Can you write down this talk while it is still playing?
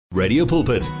Radio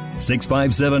Pulpit,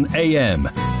 657 AM.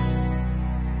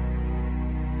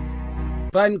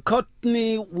 Brian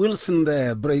Courtney Wilson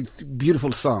there,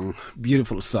 beautiful song,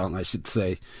 I should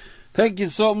say. Thank you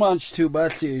so much to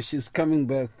Bashi. She's coming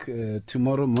back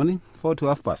tomorrow morning, 4 to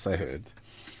half past, I heard.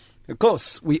 Of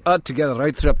course, we are together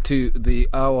right through up to the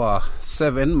hour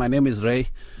 7. My name is Ray.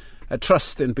 I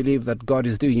trust and believe that God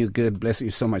is doing you good, blessing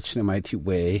you so much in a mighty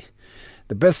way.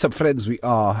 The best of friends we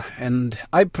are, and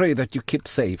I pray that you keep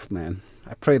safe, man.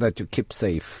 I pray that you keep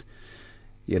safe.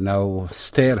 You know,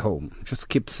 stay at home. Just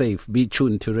keep safe. Be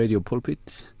tuned to Radio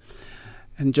Pulpit.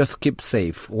 And just keep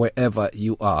safe wherever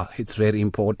you are. It's very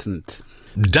important.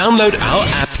 Download our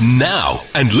app now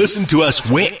and listen to us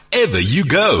wherever you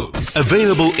go.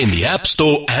 Available in the App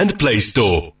Store and Play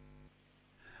Store.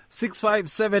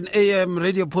 657 AM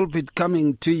Radio Pulpit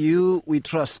coming to you. We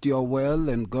trust you're well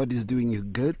and God is doing you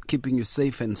good, keeping you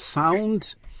safe and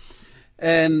sound.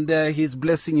 And He's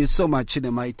blessing you so much in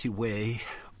a mighty way.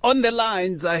 On the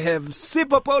lines, I have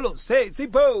Sipho Paulos. Hey,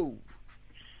 Sipho.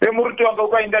 Hey, Murtu wanga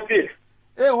uka indati.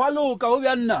 Hey, waluka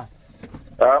uyanna.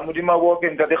 Mudima woke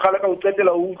indati khala ka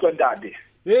uqetela utlwa ndati.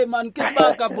 Hey man, ke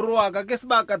sebaka broaka, ke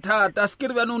sebaka thata.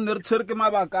 Skere ba no ne re tshwere ke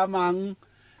mabaka a mang.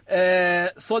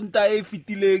 Sonta e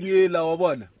fitileng e la wa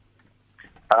bona.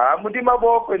 Mudima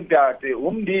woke ndati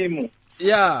umndimo.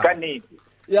 Yeah. Kaniki.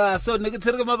 Yeah, so ne ke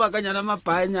tshwere ke mabaka nyana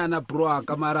mabanyana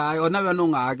broaka mara yona ba no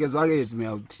ngake zwake me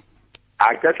out.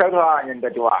 Akasakanya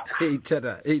ndati wakhe. Hey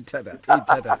tada.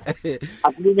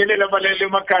 Akulungelela abalele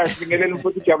emakhaya, singelela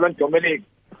mfuthi Jabulani Dominic.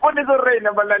 Onizo reina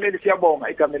abalaleli siyabonga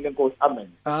igameni lenkosi. Amen.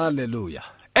 Hallelujah.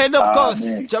 And of course,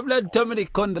 Jabulani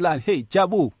Dominic Kondelan. Hey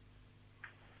Jabu.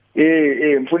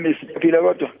 Mfundisi siyaphila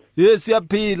kodwa. Yes,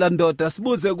 siyaphila ndoda,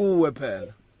 sibuze kuwe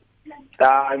phela.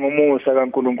 Ngomusa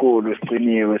kaNkulunkulu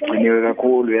siqiniwe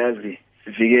kakhulu yazi.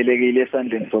 Sivikelekile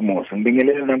esandleni somusa.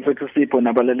 Ngibingelele namfethu Sipho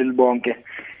nabalaleli bonke.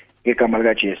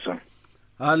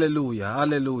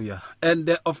 Hallelujah.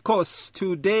 And of course,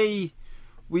 today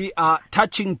we are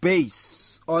touching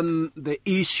base on the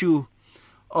issue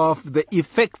of the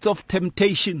effects of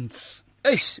temptations.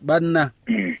 Eish, banna.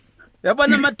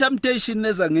 Yabona ama-temptation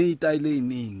eza ngey'tayile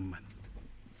ey'ningi, man.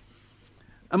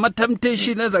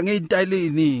 Ama-temptation eza ngey'tayile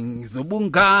ey'ningi.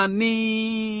 Zobungani.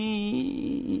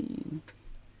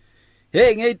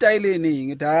 Hey, ngey'tayile ey'ningi.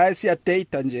 Ngithi hayi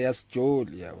siyadata nje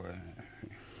yasijoli yawe.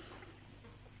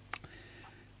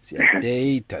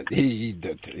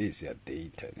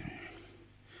 Siyadata.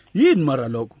 Yini mara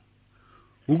lokho?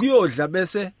 Ukuyodla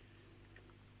bese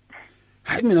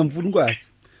hayi mina ngifuna ukwazi.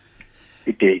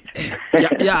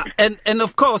 Yeah, and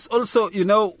of course also, you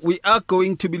know, we are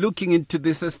going to be looking into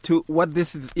this as to what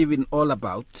this is even all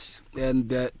about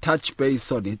and touch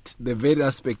base on it, the very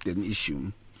aspect and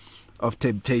issue of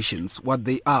temptations, what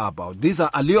they are about. These are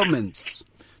allurements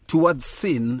towards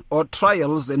sin or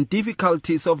trials and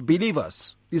difficulties of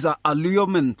believers. These are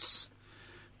allurements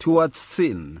towards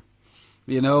sin,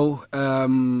 you know,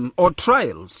 or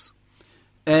trials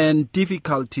and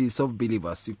difficulties of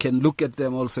believers. You can look at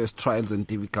them also as trials and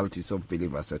difficulties of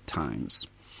believers at times.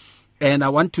 And I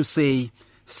want to say,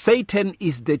 Satan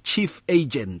is the chief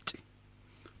agent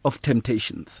of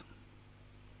temptations.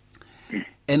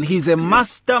 And he's a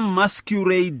master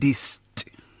masqueradist.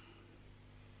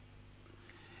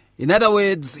 In other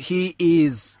words, he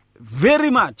is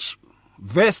very much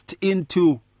versed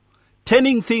into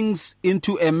turning things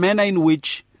into a manner in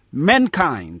which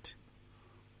mankind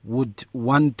would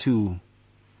want to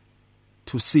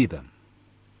see them.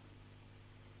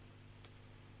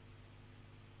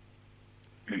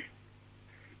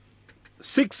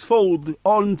 Sixfold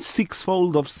on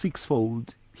sixfold of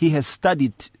sixfold, he has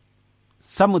studied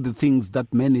some of the things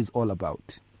that man is all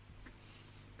about.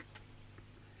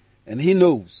 And he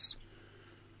knows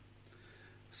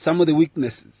some of the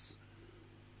weaknesses.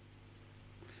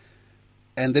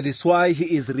 And that is why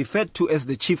he is referred to as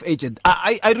the chief agent.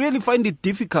 I really find it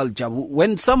difficult, Jabu,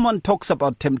 when someone talks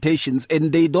about temptations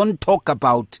and they don't talk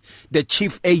about the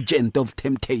chief agent of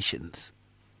temptations.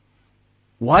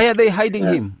 Why are they hiding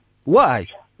him? Why?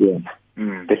 Yeah.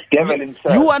 The devil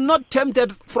himself. You are not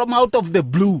tempted from out of the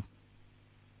blue.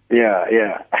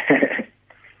 Yeah.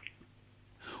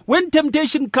 When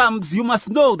temptation comes, you must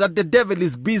know that the devil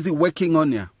is busy working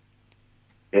on you.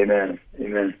 Amen.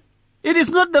 It is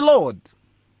not the Lord.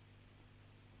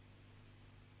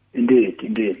 Indeed.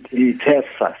 He tests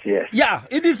us, yes. Yeah,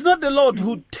 it is not the Lord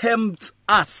who tempts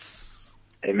us.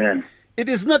 Amen. It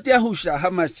is not Yahushua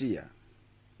HaMashiach.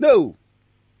 No.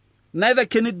 Neither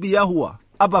can it be Yahuwah,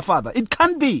 Abba Father. It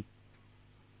can't be.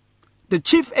 The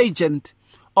chief agent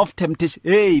of temptation.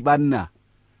 Hey, banna.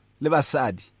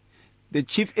 Lebasadi. The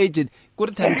chief agent.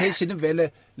 Good temptation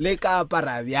vele le ka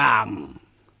apara bjang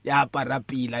ya apara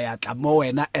pila ya tla mo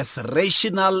wena as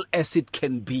rational as it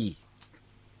can be.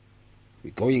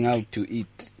 We're going out to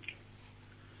eat.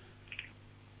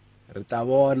 Re tla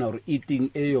bona or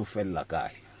eating e yo fella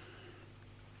kae.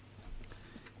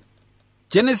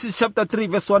 Genesis chapter 3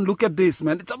 verse 1, look at this,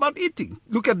 man. It's about eating.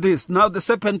 Look at this. Now the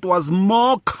serpent was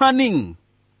more cunning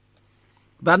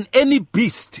than any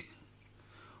beast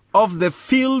of the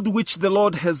field which the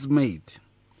Lord has made.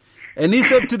 And he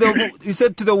said to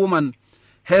the woman,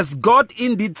 has God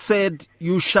indeed said,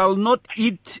 you shall not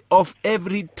eat of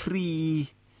every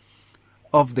tree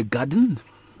of the garden?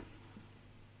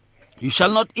 You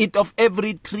shall not eat of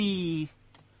every tree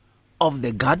of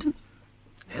the garden?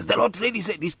 As the Lord really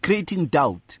said, He's creating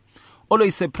doubt.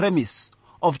 Always a premise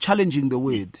of challenging the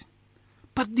word.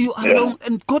 But you are lonely,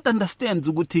 and God understands,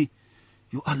 Uguti,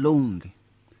 you are lonely.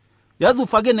 Yazi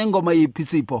ufake nengoma yiphi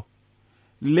Sipho?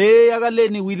 Le yaka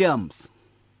Lenny Williams.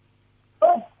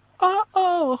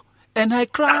 Oh, and I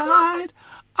cried.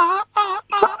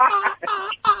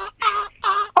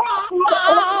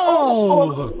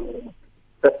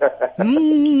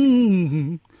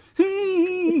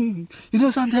 You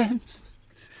know, sometimes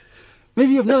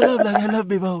maybe you've never loved like I love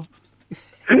before.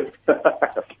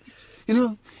 You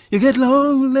know, you get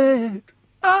lonely.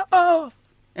 Oh,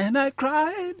 and I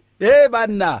cried. Hey,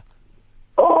 Banna.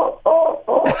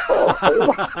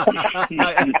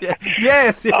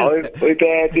 Yes. Hey,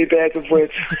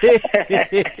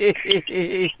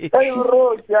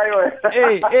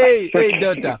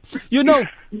 daughter. You know,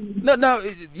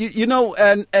 you know,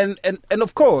 and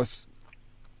of course,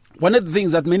 one of the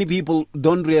things that many people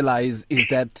don't realize is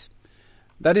that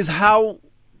is how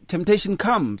temptation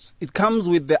comes. It comes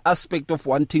with the aspect of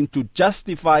wanting to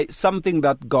justify something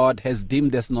that God has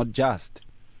deemed as not just.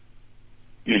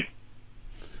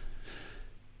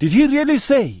 Did he really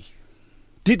say?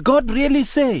 Did God really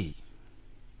say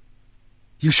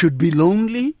you should be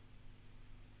lonely?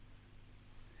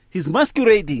 He's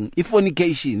masquerading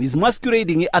fornication. He's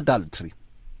masquerading adultery.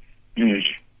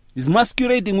 He's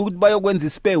masquerading ukuthi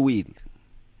bayokwenza spare wheel.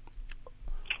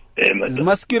 He's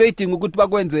masquerading ukuthi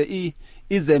bakwenze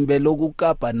izembe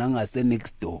lokukapa nangase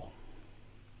next door.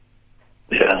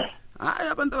 Yeah. Hayi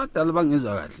abantu abadala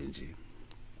bangezwa kahle nje.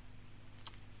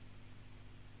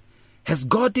 Has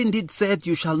God indeed said,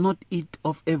 you shall not eat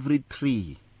of every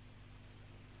tree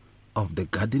of the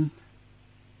garden?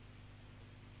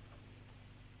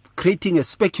 Creating a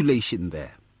speculation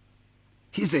there.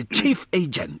 He's a chief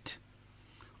agent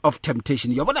of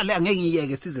temptation. Yabona le angeke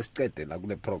ngiyeke sizesicede la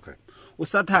kule program.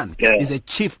 uSatan is a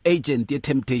chief agent ye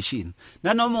temptation.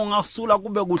 Nanoma ungasula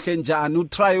kube kuhle njani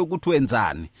utry ukuthi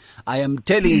wenzani. I am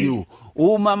telling you,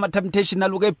 uma ama temptation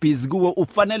aluke busy kuwe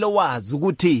ufanele wazi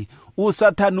ukuthi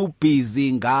uSatan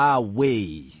ubusy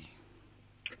ngawe.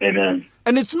 Amen.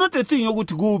 And it's not a thing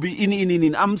yokuthi kubi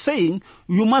in. I'm saying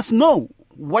you must know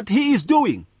what he is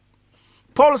doing.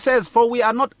 Paul says, for we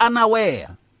are not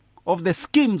unaware of the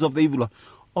schemes of the evil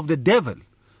of the devil.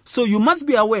 So you must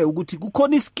be aware ukuthi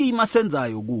kukhona ischeme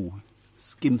asenzayo kuwe.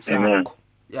 Scheme sakho.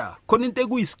 Yeah, khona into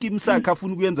ekuyi scheme sakho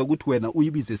afuna ukuyenza ukuthi wena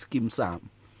uyibize scheme sami.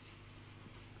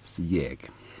 Siyeke.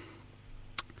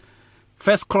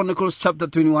 1 Chronicles chapter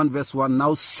 21 verse 1.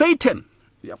 Now Satan,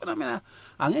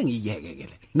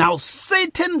 now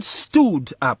Satan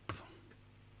stood up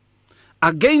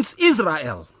against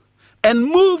Israel and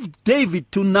moved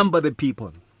David to number the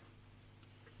people.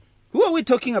 Who are we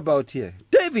talking about here?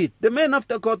 David, the man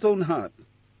after God's own heart.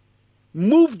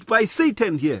 Moved by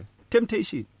Satan here.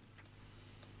 Temptation.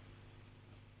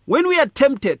 When we are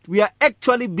tempted, we are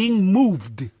actually being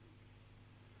moved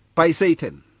by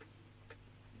Satan.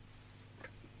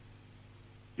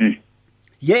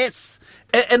 Yes.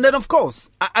 And then, of course,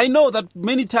 I know that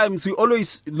many times we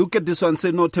always look at this one and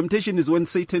say, no, temptation is when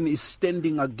Satan is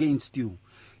standing against you.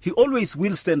 He always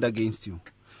will stand against you.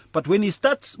 But when he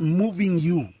starts moving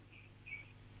you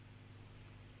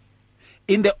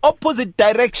in the opposite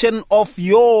direction of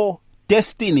your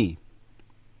destiny,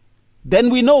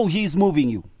 then we know he is moving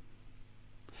you.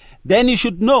 Then you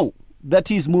should know that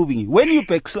he is moving you. When you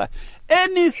backslide,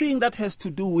 anything that has to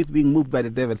do with being moved by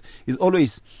the devil is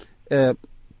always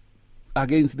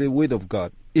against the word of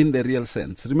God in the real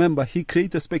sense. Remember, he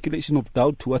creates a speculation of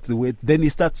doubt towards the word, then he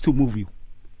starts to move you.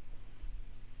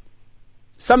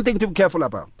 Something to be careful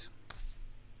about.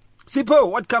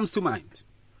 Sipho, what comes to mind?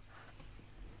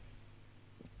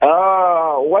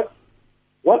 What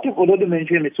you've already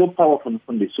mentioned is so powerful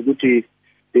from this. The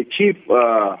chief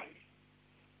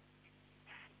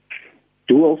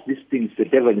doer of these things, the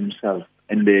devil himself.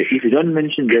 And if you don't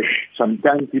mention that,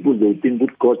 sometimes people will think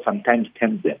good God sometimes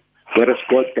tempts them, whereas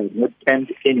God does not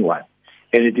tempt anyone.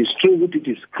 And it is true that it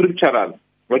is scriptural,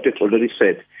 what it's already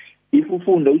said. If you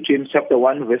find James chapter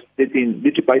 1, verse 13,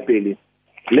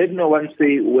 let no one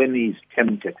say when he is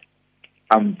tempted,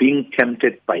 I'm being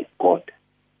tempted by God.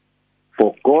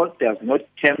 For God does not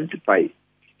tempt by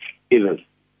evil,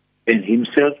 and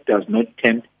himself does not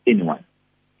tempt anyone.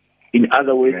 In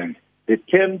other words, the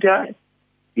tempter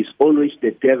is always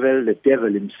the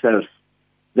devil himself.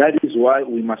 That is why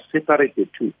we must separate the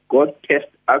two. God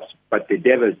tests us, but the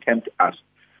devil tempts us.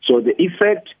 So the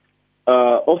effect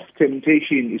of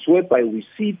temptation is whereby we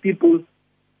see people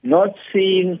not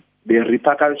seeing the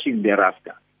repercussion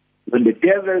thereafter. When the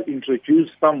devil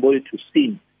introduces somebody to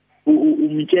sin,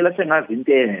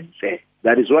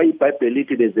 that is why Bible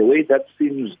there's a way that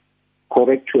seems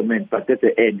correct to a man, but at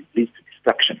the end it leads to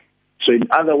destruction. So in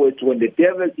other words, when the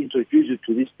devil introduces you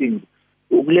to these things,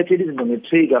 what will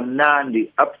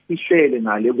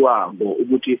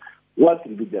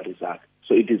be the result?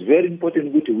 So it is very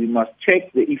important that we must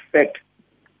check the effect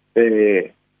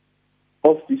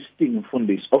of this thing from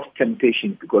this, of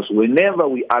temptation, because whenever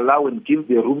we allow and give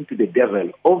the room to the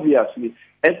devil, obviously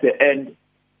at the end,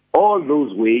 all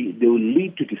those ways, they will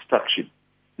lead to destruction.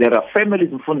 There are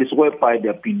families in front of this whereby they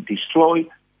have been destroyed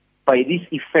by this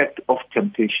effect of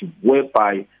temptation,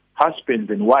 whereby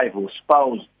husbands and wife or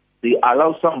spouse, they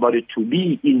allow somebody to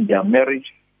be in their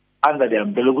marriage under the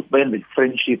umbrella of the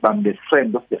friendship and the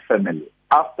friend of the family.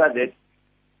 After that,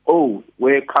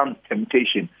 where comes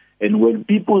temptation? And when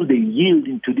people, they yield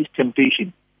into this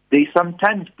temptation, they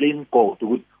sometimes blame God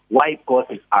with why God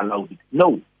has allowed it.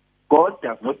 No, God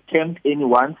does not tempt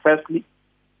anyone, firstly.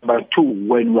 But two,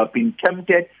 when we are being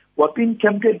tempted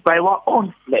by our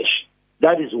own flesh.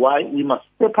 That is why we must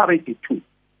separate the two.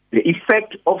 The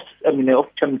effect of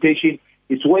temptation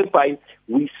is whereby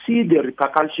we see the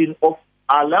repercussion of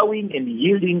allowing and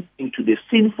yielding into the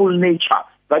sinful nature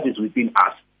that is within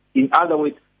us. In other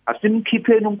words, in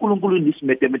this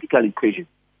mathematical equation,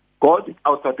 God is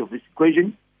outside of this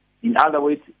equation. In other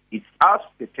words, it's us,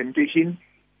 the temptation,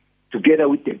 together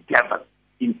with the devil.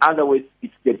 In other words,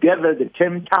 it's the devil, the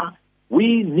tempter.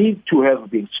 We need to have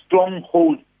the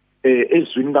stronghold,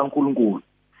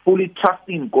 fully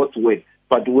trusting God's word.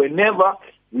 But whenever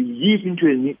we yield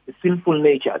into a sinful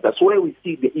nature, that's where we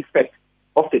see the effect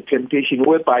of the temptation,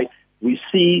 whereby we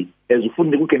see, as we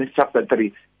find in chapter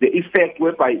 3, the effect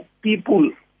whereby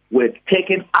people were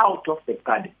taken out of the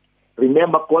garden.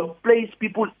 Remember, God placed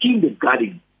people in the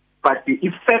garden, but the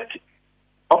effect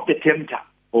of the tempter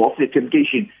or of the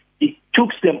temptation, it took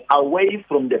them away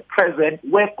from the present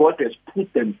where God has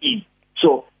put them in.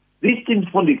 So these things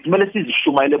from the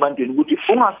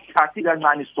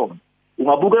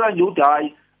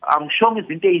I'm sure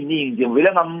izinto eziningi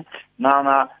ngivele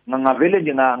ngavele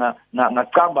nje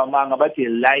ngaqamba manga bathi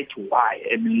light why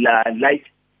and light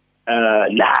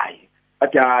lie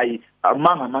but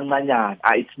amanga amancanyana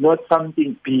it's not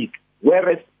something big.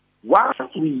 Whereas once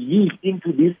we yield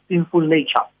into this sinful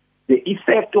nature, the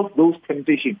effect of those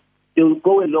temptations, they will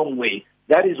go a long way.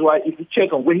 That is why if you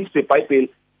check on where history Bible,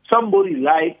 somebody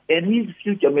lied and his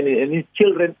future and his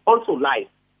children also lied.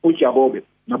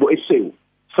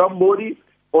 Somebody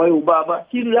or Ubaba,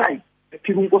 he lied. This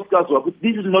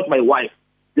is not my wife.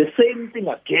 The same thing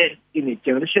again in a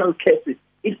generational case.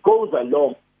 It goes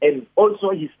along, and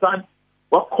also his son.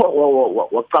 No,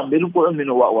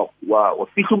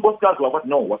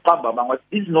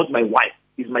 this is not my wife.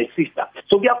 It's my sister.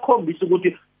 So we are called the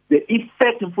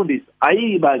effect of this.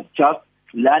 Just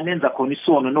learning the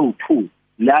condition no two.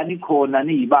 It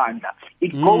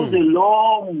goes a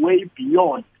long way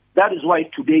beyond. That is why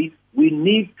today we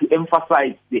need to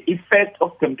emphasize the effect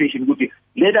of temptation.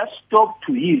 Let us stop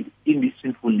to yield in this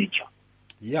sinful nature.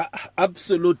 Yeah,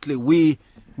 absolutely. We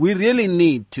really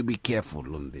need to be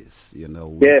careful on this. We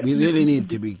really need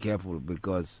to be careful,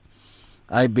 because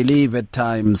I believe at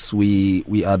times we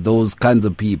are those kinds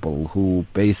of people who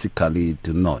basically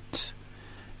do not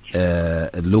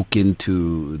look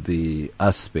into the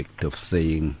aspect of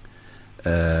saying,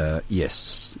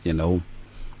 yes,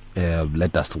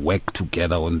 let us work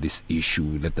together on this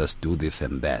issue. Let us do this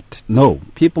and that. No,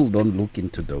 people don't look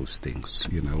into those things.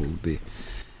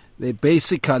 They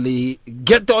basically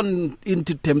get on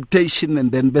into temptation,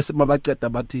 and then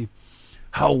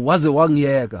how was it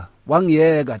wangiyeka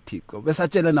Thixo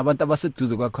besatshela nabantu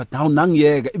abaseduze kwakho now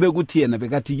nangiyeka ibe kuthi yena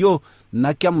bekathi yo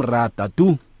nakyamrata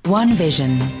tu. One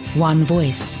vision, one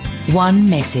voice, one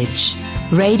message.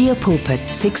 Radio Pulpit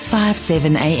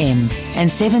 657 AM and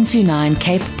 729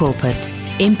 Cape Pulpit,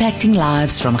 impacting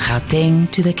lives from Gauteng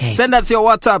to the Cape. Send us your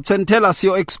WhatsApps and tell us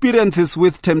your experiences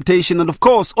with temptation, and of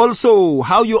course also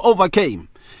how you overcame.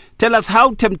 Tell us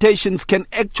how temptations can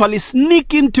actually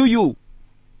sneak into you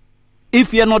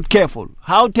if you're not careful.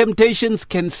 How temptations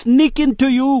can sneak into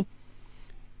you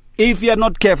if you're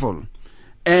not careful.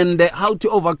 And how to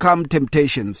overcome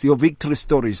temptations. Your victory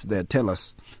stories there. Tell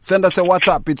us. Send us a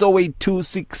WhatsApp. It's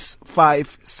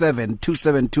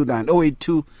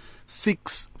 082-657-2729.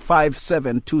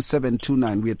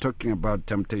 082-657-2729. We are talking about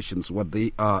temptations, what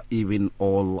they are even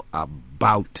all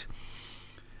about.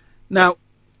 Now,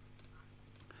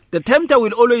 the tempter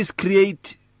will always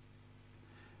create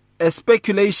a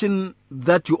speculation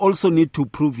that you also need to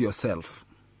prove yourself.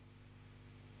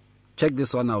 Check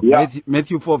this one out. Yeah.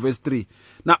 Matthew 4 verse 3.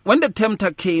 Now, when the tempter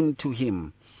came to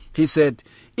him, he said,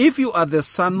 if you are the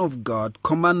Son of God,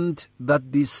 command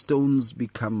that these stones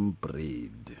become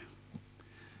bread.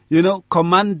 You know,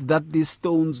 command that these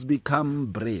stones become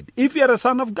bread. If you are a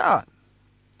son of God.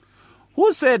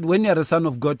 Who said when you are a son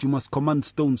of God, you must command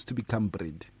stones to become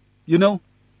bread? You know,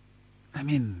 I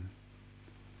mean,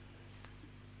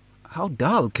 how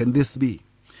dull can this be?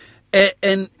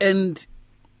 And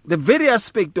the very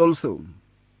aspect also,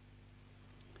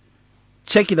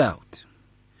 check it out.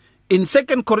 In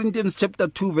 2 Corinthians chapter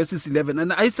 2 verses 11,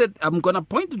 and I said, I'm going to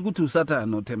point it to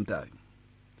Satan or tempter.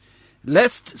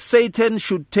 Lest Satan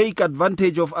should take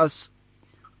advantage of us,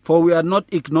 for we are not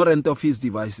ignorant of his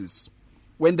devices.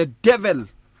 When the devil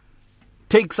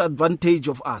takes advantage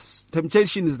of us,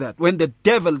 temptation is that. When the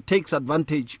devil takes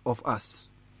advantage of us,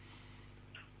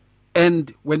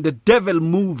 and when the devil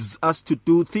moves us to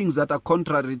do things that are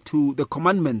contrary to the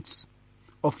commandments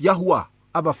of Yahuwah,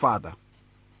 Abba Father,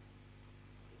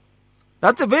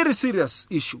 that's a very serious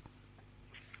issue.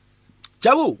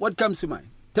 Jabu, what comes to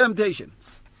mind?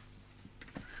 Temptations.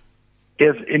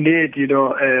 Yes, indeed. You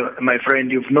know, my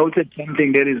friend, you've noted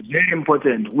something that is very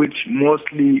important, which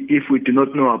mostly, if we do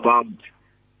not know about,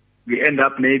 we end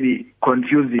up maybe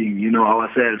confusing,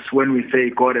 ourselves when we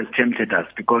say God has tempted us,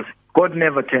 because God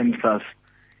never tempts us.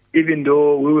 Even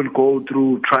though we will go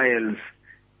through trials,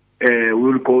 we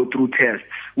will go through tests,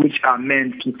 which are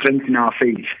meant to strengthen our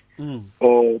faith,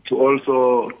 or to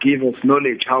also give us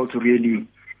knowledge how to really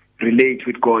relate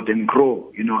with God and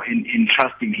grow, in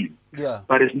trusting Him. Yeah.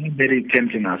 But it's not very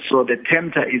tempting us. So the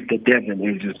tempter is the devil,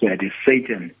 as you said, is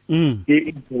Satan. He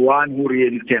is the one who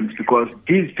really tempts, because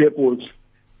his purpose,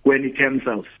 when he tempts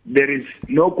us, there is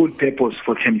no good purpose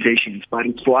for temptations, but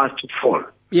it's for us to fall.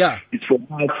 Yeah. It's for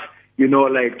us,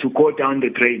 to go down the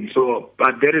drain. So,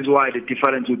 but that is why the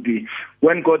difference would be,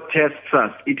 when God tests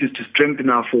us, it is to strengthen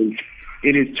our faith.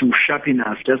 It is to sharpen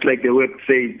us, just like the word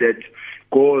says that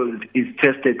gold is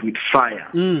tested with fire,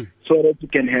 so that you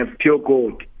can have pure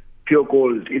gold. Pure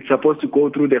gold, it's supposed to go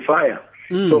through the fire.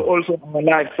 So also our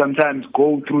lives sometimes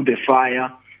go through the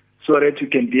fire, so that you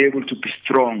can be able to be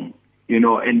strong,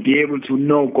 and be able to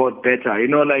know God better.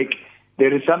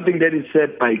 There is something that is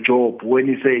said by Job when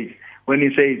he says,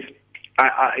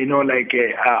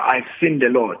 I've seen the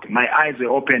Lord. My eyes were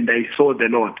opened, I saw the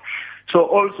Lord. So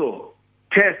also,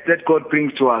 tests that God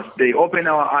brings to us, they open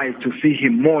our eyes to see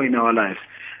Him more in our lives.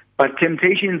 But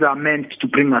temptations are meant to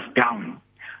bring us down.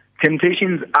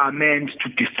 Temptations are meant to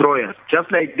destroy us.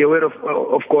 Just like the word of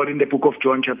God in the book of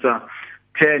John chapter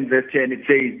 10, verse 10, it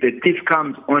says, the thief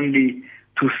comes only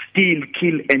to steal,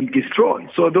 kill, and destroy.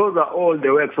 So those are all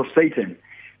the works of Satan.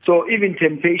 So even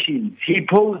temptations, he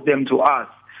posed them to us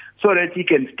so that he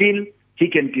can steal, he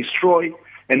can destroy,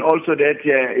 and also that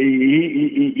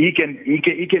he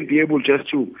can be able just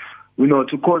to,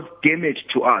 to cause damage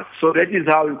to us. So that is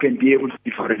how you can be able to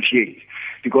differentiate,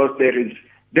 because there is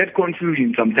that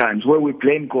confusion sometimes where we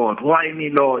blame God. Why me,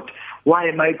 Lord? Why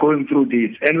am I going through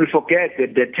this? And we forget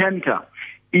that the tempter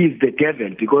is the devil,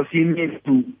 because he means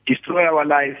to destroy our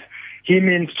lives. He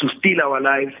means to steal our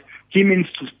lives. He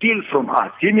means to steal from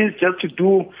us. He means just to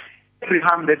do every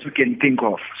harm that we can think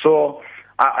of. So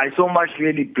I so much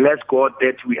really bless God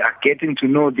that we are getting to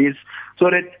know this, so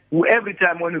that every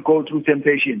time when we go through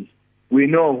temptations, we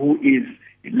know who is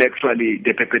actually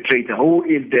the perpetrator, who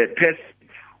is the person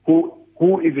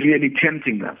who is really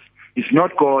tempting us. It's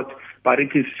not God, but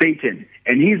it is Satan.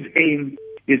 And his aim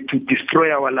is to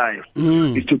destroy our lives,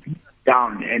 is to put us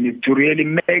down, and is to really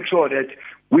make sure that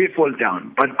we fall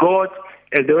down. But God,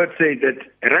 as the word says, that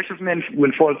a righteous man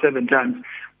will fall 7 times,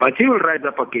 but he will rise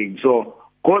up again. So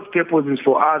God's purpose is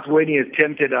for us, when He has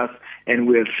tempted us and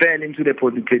we have fell into the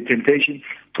temptation,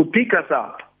 to pick us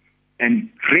up and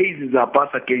raises up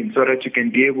us again, so that you can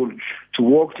be able to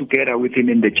walk together with Him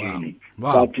in the journey.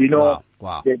 Wow. But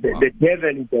the devil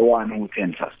is the one who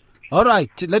tempts us. All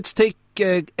right, let's take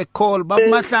a call. Baba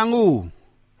Mahlangu.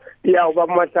 Yeah,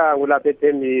 Baba Mahlangu lapha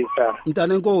eThembisa.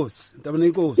 Mntana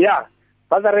Nkosi. Yeah.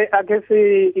 Father, ake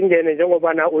si ingene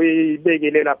njengobana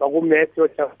uyibekile lapha ku Matthew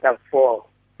chapter 4.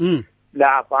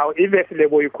 lapha ivesi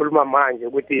lebo ikhuluma manje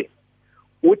ukuthi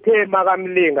uthe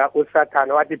makamlinga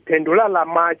uSathane wathi phendula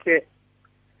lamatshe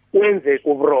wenze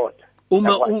uburotho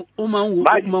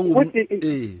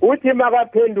uthi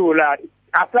makaphendula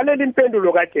asalela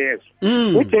impendulo kaJesu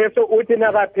uJesu uthi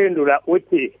nakaphendula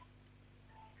uthi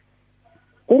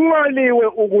kungaliwe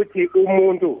ukuthi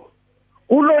umuntu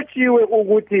kulotshiwe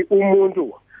ukuthi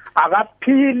umuntu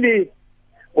akaphili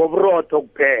ngoburotho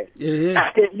kuphela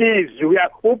ake lizwi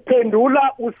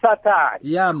uphendula uSathane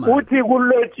uthi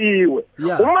kulotshiwe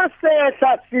uma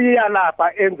sehla siya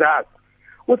lapha enzasi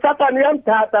uSathane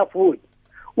uyamthatha futhi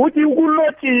uthi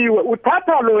kulotshiwe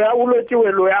uthatha loya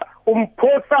ulotshiwe loya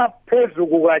umphosa phezulu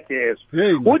kukaJesu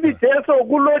uthi Jesu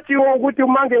kulotshiwe ukuthi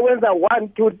umange wenza 1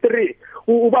 2 3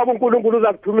 ubaba uNkulunkulu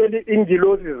uzakuthumela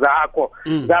ingilosi zakho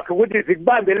zakho ukuthi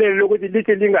zikubambelele ukuthi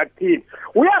lithi lingakuthini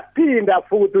uyaphinda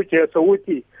futhi uJesu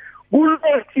uthi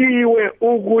kulotshiwe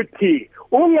ukuthi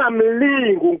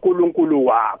ungamlingi uNkulunkulu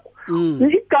wakho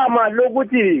igama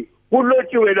lokuthi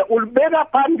kulotshiwe ulibeka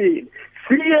phambili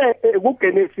siye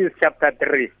kuGenesis chapter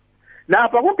 3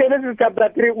 lapha kuGenesis chapter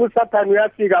 3 uSathane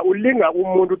uyafika ulinga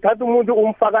umuntu uthatha umuntu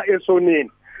umfaka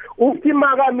esoneni uthi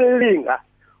makamlinga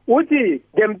uthi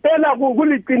ngempela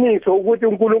kuliqiniso ukuthi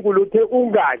uNkulunkulu uthe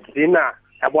ungadli na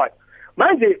yabona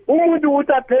manje umuntu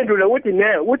utaphendule uthi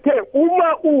ne uthe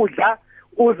uma udla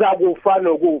uza kufa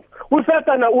nokufa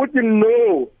uSathane uthi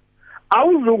no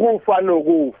awuzukufa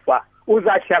nokufa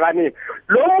uzashakanipha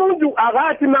lo muntu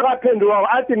akathi makaphendula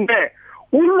athi ne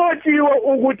ulotshiwe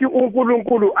ukuthi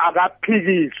uNkulunkulu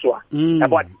akaphikiswa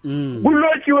yabona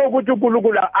kulotshiwe ukuthi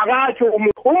uNkulunkulu akatsho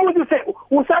umuntu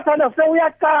uSathane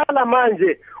sewuyaqala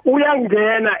manje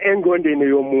uyangena engqondweni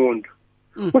yomuntu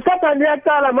uSathane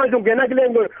uyaqala manje ungena kule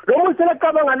ngqondo lo muntu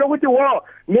selacabanga lokuthi wo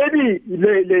maybe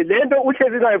lento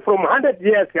uhlezi nayo from 100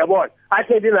 years yabona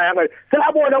ahlezi nayo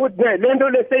selabona ukuthi lento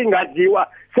leseyingadliwa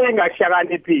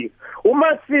seyingashakaniphi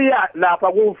uma siya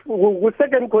lapha ku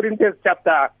 2 Corinthians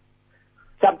chapter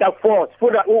 4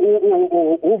 sifunda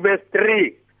verse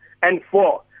 3 and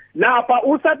 4 lapha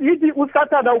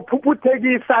uSathane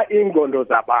uphuphuthekisa ingqondo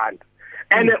zabantu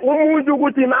and umuntu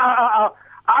ukuthi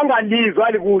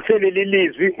angalizwa likuhle leli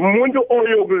lizwi umuntu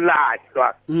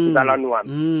oyokulahlwa mzalwane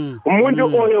wami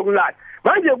umuntu oyokulahlwa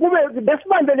manje kube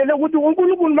besibambelele ukuthi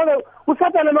uNkulunkulu manje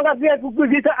uSathane makafika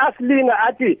kukithi asilinga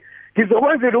athi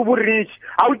ngizokwenzela uburish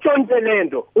awutshontshe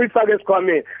lento uyifake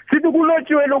esikhwameni sithi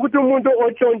kulotshiwe lokuthi umuntu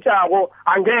otshontshayo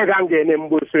angeke angene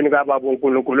embusweni kaBaba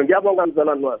uNkulunkulu ngiyabonga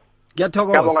mzalwane wami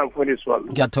ngiyabonga mfundisi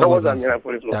wami ngiyathokoza mina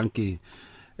mfundisi wami thank you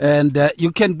and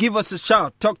you can give us a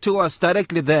shout talk to us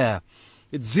directly there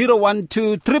it's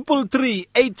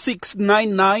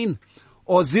 012-333-8699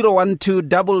 or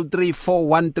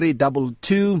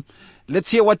 012-334-1322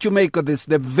 let's hear what you make of this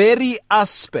the very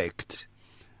aspect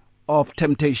of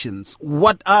temptations.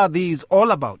 What are these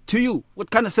all about to you? What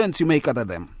kind of sense you make out of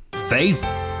them? Faith,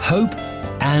 hope,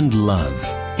 and love.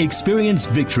 Experience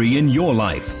victory in your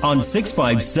life on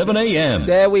 657 AM.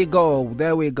 There we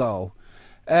go.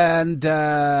 And,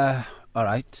 all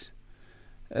right.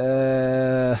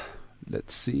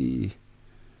 Let's see.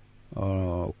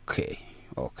 Okay.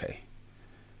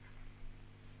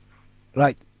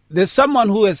 Right. There's someone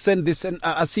who has sent this, and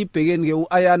Asipegenge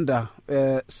Ayanda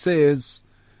says,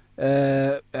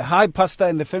 hi pastor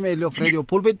and the family of Radio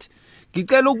Pulpit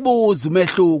ngicela ukubuza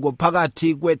umehluko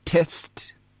phakathi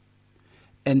kwe-test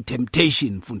and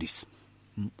temptation mfundisi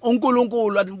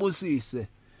uNkulunkulu anibusise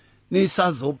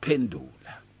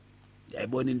nisazophendula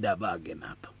yayibona indaba ke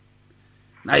napha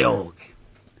nayo ke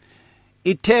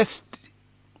i-test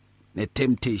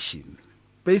ne-temptation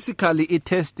basically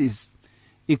i-test is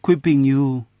equipping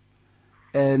you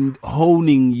and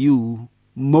honing you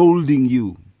molding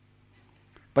you.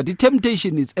 But the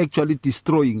temptation is actually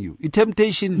destroying you. The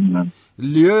temptation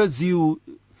lures you,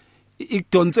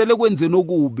 ikudonsele kwenzeni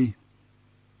okubi.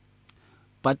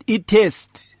 But it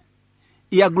test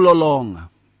iyakulolonga.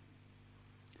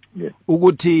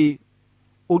 Ukuthi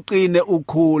uqine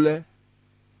ukhule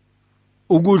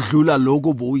ukudlula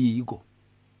lokho boyiko.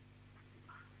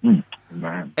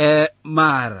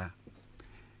 Mara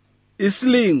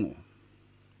islingo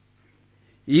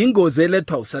ingozi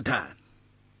elethwa uSathane.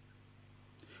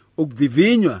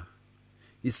 Ukuvivinywa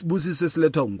isibusiso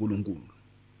esilethwa uNkulunkulu.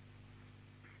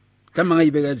 Kama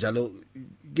ngayibeka njalo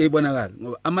kuyibonakala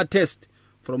ngoba ama test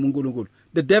from uNkulunkulu.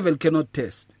 The devil cannot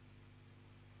test.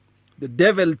 The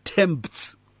devil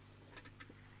tempts.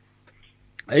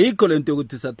 Ayikho lento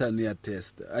ukuthi Satan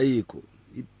uyatest. Ayikho.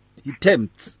 He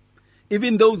tempts.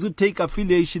 Even those who take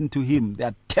affiliation to him, they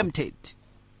are tempted.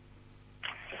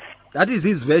 That is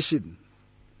his version.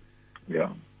 Yeah.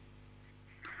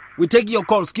 We take your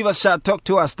calls. Give us a shout. Talk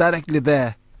to us directly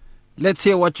there. Let's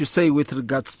hear what you say with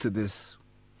regards to this.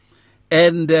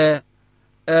 And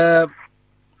I'm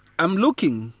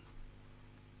looking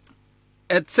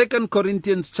at 2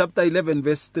 Corinthians chapter 11,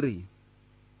 verse 3. It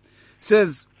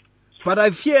says, but I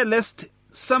fear lest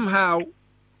somehow,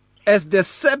 as the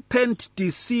serpent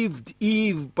deceived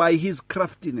Eve by his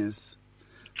craftiness,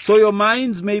 so your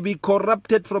minds may be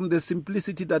corrupted from the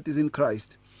simplicity that is in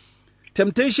Christ.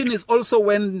 Temptation is also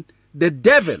when the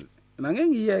devil, and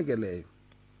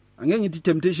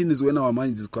temptation is when our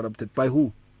minds is corrupted. By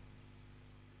who?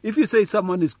 If you say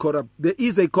someone is corrupt, there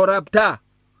is a corrupter.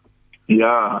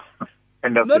 Yeah.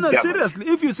 And no, seriously.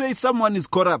 If you say someone is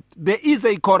corrupt, there is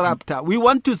a corrupter. We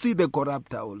want to see the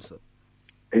corrupter also.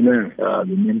 Amen. The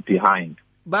man behind.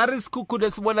 Baris kuku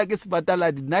desibona ke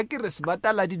sibatala di nakire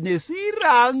sibatala di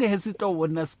nesirang hesito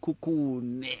wona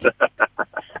skukune.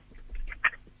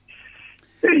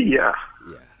 Yeah.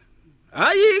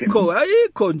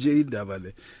 Ayikho nje indaba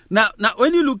le. Now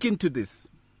when you look into this,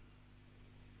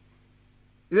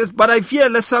 it says, but I fear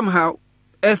lest somehow,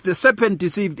 as the serpent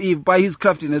deceived Eve by his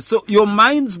craftiness, so your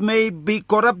minds may be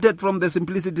corrupted from the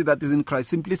simplicity that is in Christ.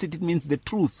 Simplicity means the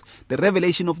truth, the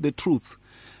revelation of the truth,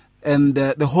 and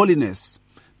the holiness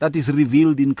that is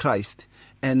revealed in Christ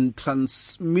and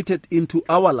transmitted into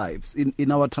our lives,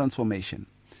 in our transformation.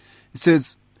 It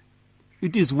says,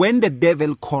 it is when the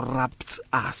devil corrupts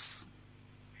us.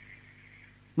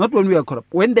 Not when we are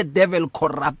corrupt. When the devil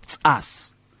corrupts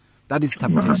us, that is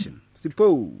temptation.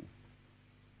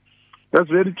 That's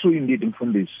very true indeed,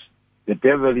 Mfundisi. The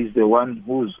devil is the one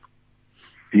who's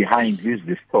behind this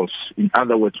discourse. In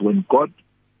other words, when God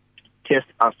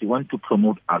tests us, he wants to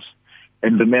promote us.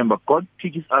 And remember, God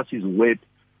teaches us his word.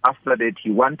 After that, he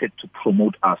wanted to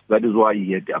promote us. That is why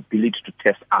he had the ability to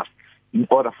test us in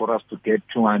order for us to get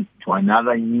to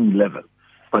another new level.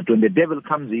 But when the devil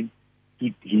comes in,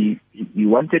 he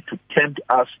wanted to tempt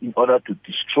us in order to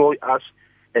destroy us,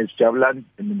 as Javelin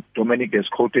and Dominic has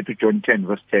quoted to John 10,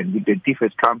 verse 10. The thief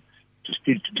has come to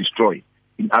steal, to destroy.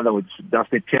 In other words, that's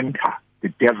the tempter, the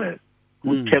devil,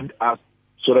 who tempt us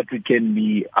so that we can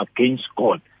be against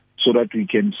God, so that we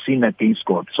can sin against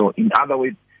God. So in other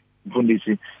words,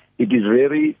 it is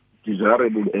very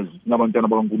desirable, as let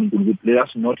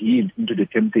us not yield into the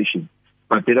temptation,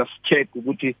 but let us check.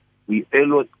 We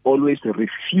always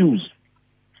refuse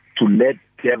to let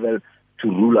the devil to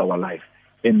rule our life.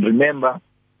 And remember,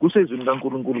 we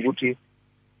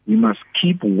must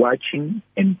keep watching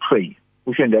and pray.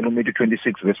 Deuteronomy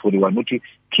 26, verse 41.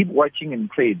 Keep watching and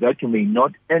pray that you may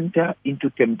not enter into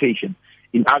temptation.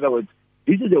 In other words,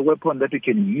 this is a weapon that we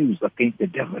can use against the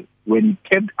devil. When he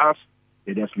tempts us,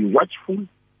 let us be watchful.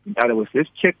 In other words, let's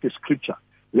check the scripture.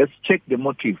 Let's check the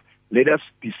motive. Let us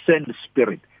discern the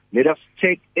spirit. Let us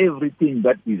check everything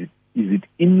that is it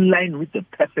in line with the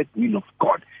perfect will of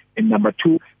God. And number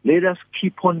two, let us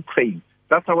keep on praying.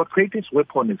 That's our greatest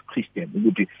weapon as Christians.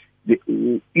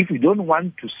 If we don't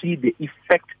want to see the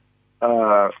effect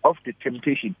of the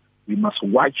temptation, we must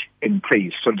watch and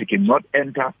pray so they cannot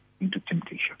enter into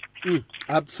temptation.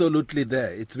 Absolutely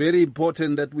there. It's very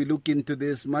important that we look into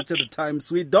this. Much of the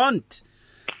times we don't.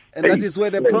 And that is where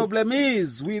the problem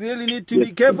is. We really need to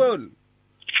be careful,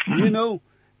 and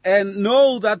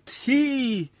know that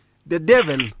the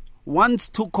devil, wants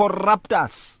to corrupt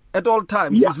us at all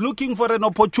times. He's looking for an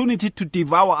opportunity to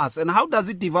devour us. And how does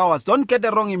it devour us? Don't get the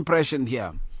wrong impression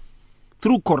here.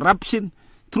 Through corruption,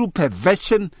 through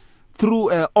perversion,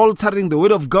 through altering the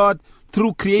word of God,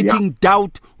 through creating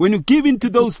doubt. When you give in to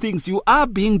those things, you are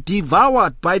being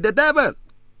devoured by the devil.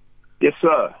 Yes,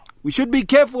 sir. We should be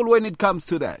careful when it comes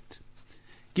to that.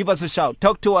 Give us a shout.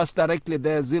 Talk to us directly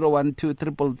there,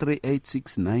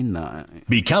 012-333-8699.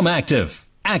 Become active.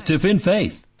 Active in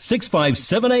Faith,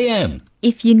 657 AM.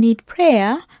 If you need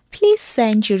prayer, please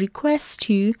send your request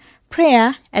to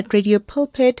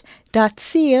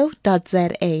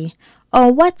prayer@radiopulpit.co.za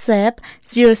or WhatsApp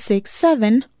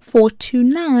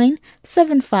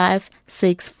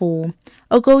 067-429-7564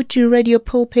 or go to Radio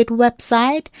Pulpit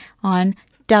website on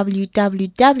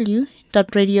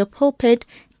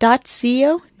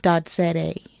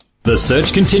www.radiopulpit.co.za. The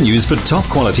search continues for top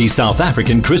quality South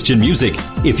African Christian music.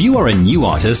 If you are a new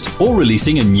artist or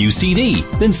releasing a new CD,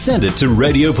 then send it to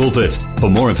Radio Pulpit. For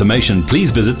more information,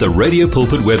 please visit the Radio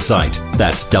Pulpit website.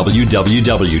 That's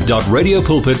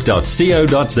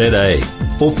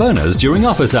www.radiopulpit.co.za. Or phone us during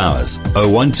office hours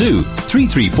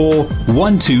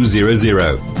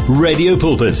 012-334-1200. Radio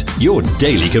Pulpit, your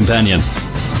daily companion.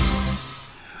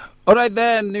 All right,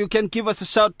 then, you can give us a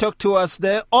shout, talk to us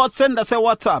there, or send us a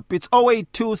WhatsApp. It's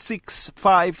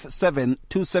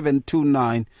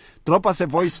 0826572729. Drop us a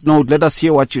voice note. Let us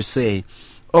hear what you say.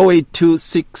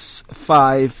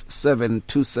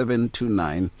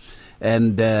 0826572729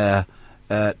 and tell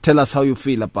us how you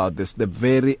feel about this, the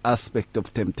very aspect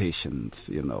of temptations,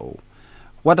 you know.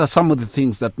 What are some of the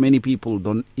things that many people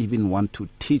don't even want to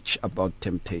teach about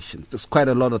temptations? There's quite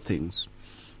a lot of things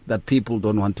that people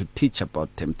don't want to teach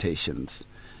about temptations,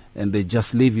 and they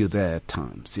just leave you there at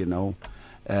times, you know.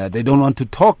 They don't want to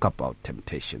talk about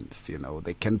temptations, you know.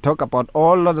 They can talk about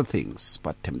all other things,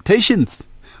 but temptations,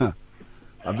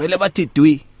 avele bathi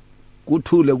dwi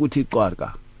kuthule kuthi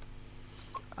qwarka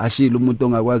ashilo umuntu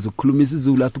ongakwazi ukukhuluma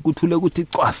isiZulu athi kuthule kuthi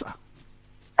cwasa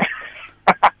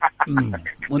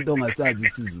umuntu ongasazi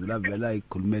isiZulu avela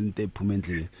ikhuluma into ephuma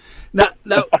endleleni.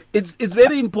 Now it's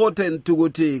very important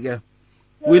ukuthi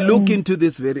we look into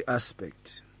this very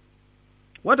aspect.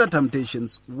 What are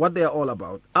temptations? What they are all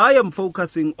about? I am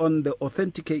focusing on the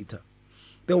authenticator.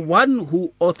 The one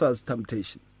who authors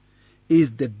temptation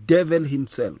is the devil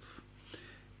himself.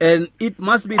 And it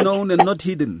must be known and not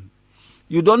hidden.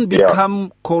 You don't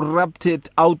become corrupted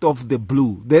out of the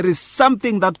blue. There is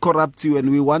something that corrupts you, and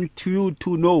we want you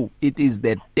to know it is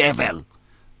the devil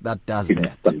that does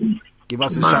that. Give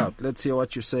us a shout. Let's hear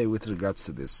what you say with regards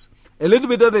to this. A little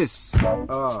bit of this.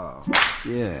 Oh,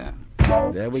 yeah.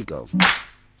 There we go.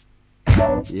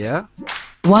 Yeah?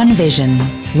 One vision,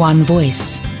 one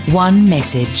voice, one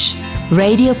message.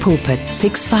 Radio Pulpit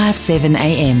 657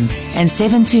 AM and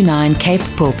 729 Cape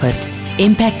Pulpit,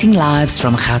 impacting lives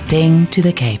from Gauteng to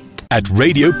the Cape. At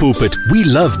Radio Pulpit, we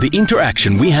love the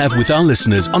interaction we have with our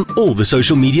listeners on all the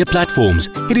social media platforms.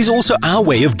 It is also our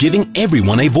way of giving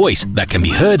everyone a voice that can be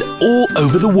heard all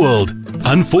over the world.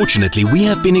 Unfortunately, we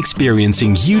have been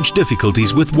experiencing huge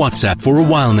difficulties with WhatsApp for a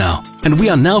while now, and we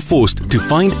are now forced to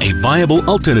find a viable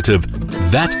alternative.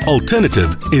 That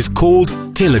alternative is called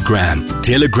Telegram.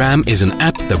 Telegram is an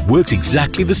app that works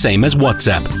exactly the same as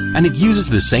WhatsApp, and it uses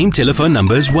the same telephone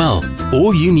number as well.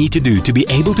 All you need to do to be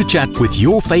able to chat with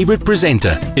your favorite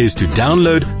presenter is to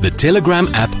download the Telegram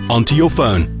app onto your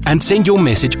phone and send your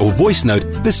message or voice note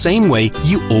the same way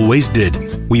you always did.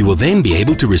 We will then be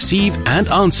able to receive and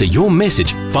answer your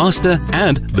message faster,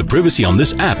 and the privacy on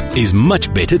this app is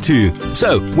much better too.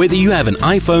 So, whether you have an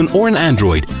iPhone or an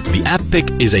Android, the app pic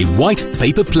is a white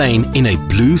paper plane in a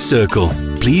blue circle.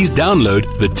 Please download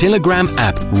the Telegram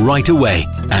app right away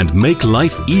and make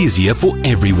life easier for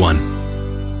everyone.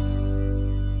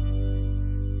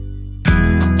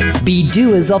 Be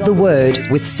doers of the word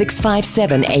with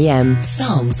 657 AM.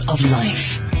 Sounds of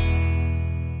Life.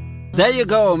 There you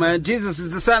go, man. Jesus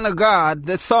is the Son of God.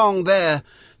 The song there,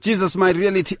 Jesus My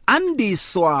Reality. Andy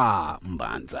Swa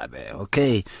Mbanza there.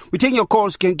 Okay. We take your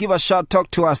calls. You can give us a shout. Talk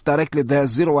to us directly there.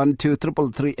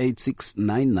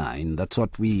 012-333-8699. That's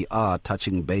what we are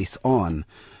touching base on.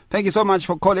 Thank you so much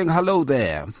for calling. Hello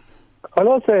there.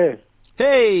 Hello, sir.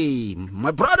 Hey,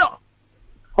 my brother.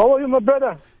 How are you, my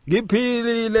brother?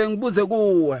 Ngiphilile ngibuze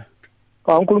kuwe.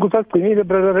 uNkulunkulu usagcinile,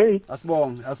 brother Ray.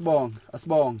 Asibong.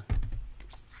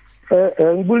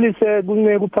 Ngibulise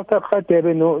kunceku uPastor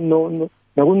Khadebe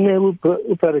nakunceku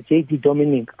uBrother JD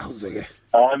Dominic. Awuzeke.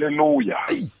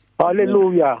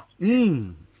 Hallelujah.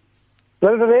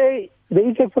 Brother Ray, the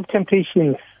effects of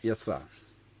temptations. Yes, sir.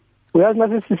 Uyazi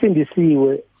mase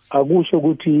sisindisiwe akusho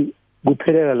ukuthi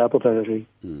kuphelela lapho, Brother Ray.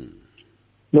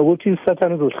 Nokuthi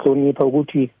uSathane uzohlonipha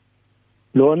ukuthi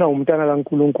lona umntana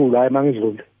kaNkulunkulu hayi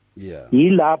mangidlule. Yeah.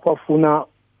 Yilapho afuna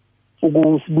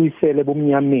ukusibuyisele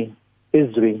bomnyameni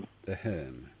ezweni.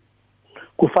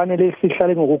 Kufanele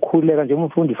sihlale ngokukhuleka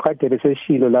njengomfundi Khadebe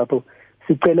seshilo lapho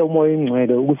sicela umoya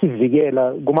engcwele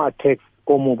ukusivikela kuma attacks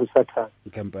omubi uSathane.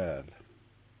 Ngempela.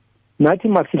 Nathi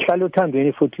masihlale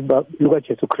uthandweni futhi luka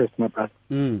Jesu Christ, my brother.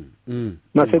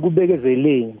 Mase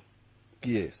kubekezeleni.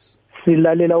 Yes.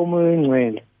 Silalela umoya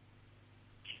engcwele.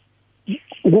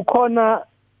 Kukhona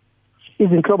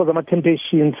izinhlobo zama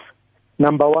temptations.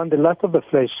 Number 1, the lust of the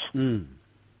flesh. 2,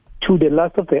 the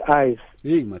lust of the eyes.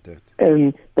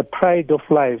 And the pride of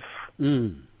life.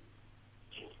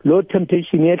 Lo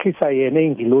temptation yehlisa yena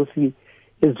ingilosi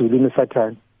ezulwini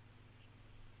Sathane.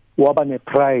 Waba ne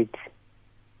pride.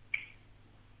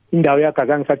 Indawo yakhe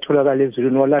akangisatholakala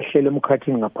ezulwini walahlela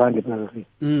emkhathini ngaphandle phakathi.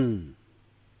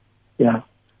 Yeah.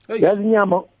 Yazi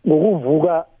inyama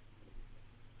ngokuvuka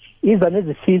iza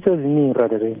nezifiso eziningi,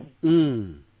 brother.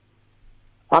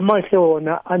 Amahle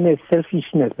wona ane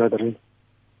selfishness, brother.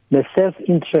 Ne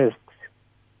self-interest.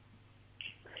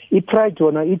 I-pride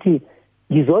wona ithi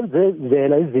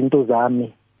ngizonzezela izinto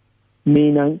zami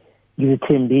mina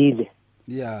ngizithembile.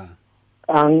 Yeah.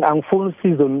 Angifuni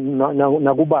usizo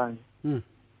nakubani.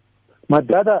 My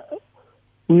brother,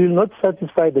 we will not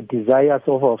satisfy the desires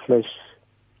of our flesh.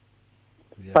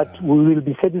 Yeah. But we will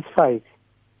be satisfied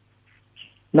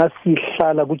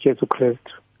nasihlala kuJesu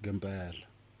Kristu. Ngempela.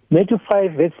 Matthew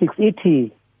 5 verse 6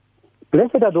 ithi,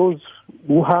 blessed are those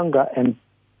who hunger and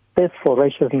thirst for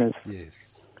righteousness,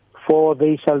 yes, for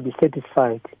they shall be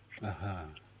satisfied. Uh-huh.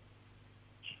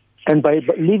 And by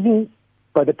living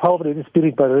by the power of the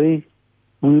Spirit, we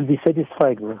will be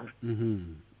satisfied, brother.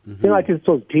 Singathi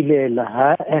sizoziphilela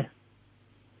ha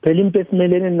phela impilo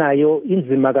esimelene nayo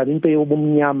inzima kabi impilo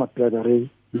yobumnyama, brother Ray.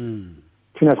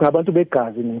 Thina singabantu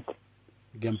begazi nithi.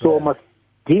 So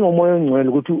masidinga umoya ongcwele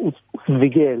ukuthi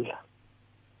usivikele.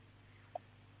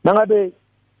 Nangabe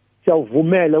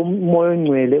siyawuvumela umoya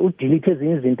ongcwele udelete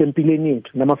ezinye izinto empilweni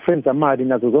yethu nama friends amali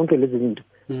nazo zonke lezi zinto.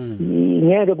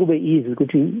 Ngeke kube easy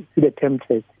ukuthi sibe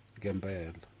tempted.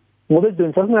 Ngempela. Ngoba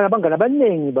ezweni sasinabangani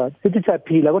abaningi ba sithi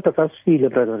siyaphila kodwa sasifile,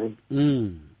 brother.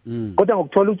 Kodwa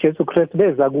ngokuthola uJesu Kristu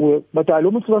beza kuwe bathi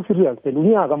lo muntu uba serious phela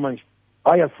unyaka manje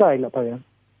ayasayi lapha yana.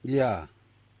 Yeah,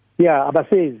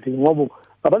 abasezi ngoba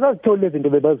abasazithola izinto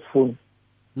bebazifuna.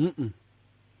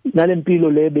 Nalempilo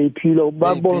le beyiphila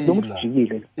babona umuntu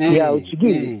ujikile. Yeah,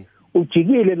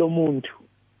 ujikile lo muntu.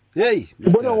 Hey,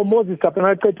 ubona ngoMoses lapha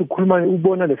ngaqeda ukukhuluma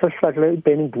ubona lesasihlahla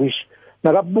iburning bush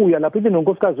nakabuya lapha ithi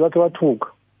nonkosikazi wakhe wathuka.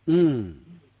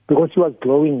 Because he was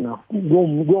glowing now.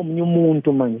 Ngomunye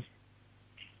umuntu manje.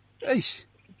 Eish.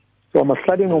 So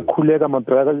masihlale ngokukhuleka my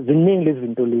brother, ziningi lezi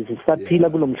zinto lezi saphila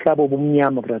kulomhlaba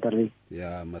obumnyama, brother.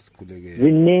 Yeah, masikhuleke.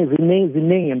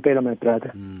 Ziningi impela my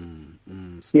brother.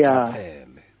 Yeah.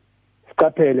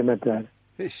 Siqaphele my brother.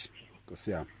 Eish,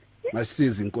 Nkosi yami.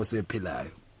 Masize inkosi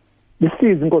ephilayo.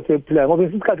 Isize inkosi ephilayo ngoba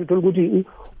isikhathi uthola ukuthi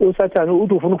usathana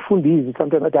uthi ufuna ukufundisa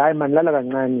something athi hayi man lala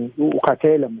kancane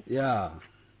ukhathela. Yeah.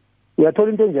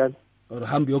 Uyathola into enjalo. Or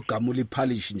hamba yogamula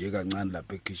ipolish nje kancane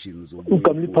lapha ekitchen uzobuya.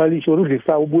 Ugamula ipolish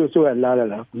udlisa ubuye soyalala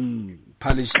la.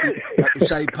 Polish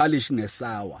ushaya ipolish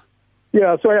ngesawa.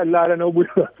 Yeah, soyalala nobuye.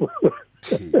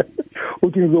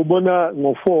 Uthi ngizobona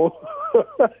ngo4.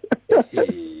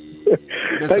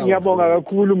 Ngiyabonga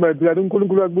kakhulu my brother,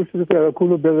 uNkulunkulu akubusise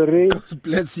kakhulu brother. God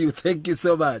bless you. Thank you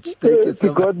so much. Thank you so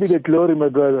much. God be the glory my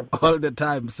brother. All the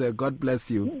time, sir. God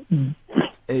bless you.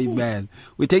 Amen.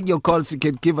 We take your calls. You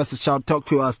can give us a shout. Talk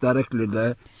to us directly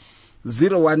there.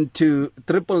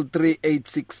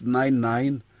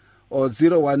 012-333-8699 or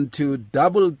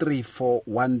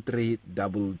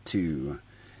 012-334-1322.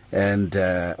 And,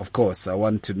 of course, I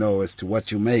want to know as to what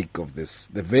you make of this,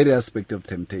 the very aspect of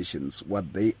temptations,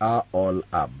 what they are all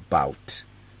about,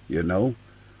 you know,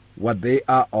 what they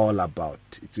are all about.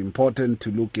 It's important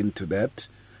to look into that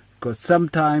because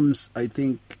sometimes I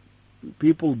think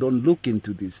people don't look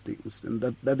into these things, and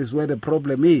that is where the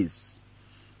problem is.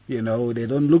 You know, they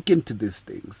don't look into these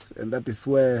things, and that is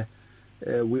where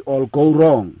we all go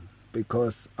wrong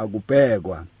because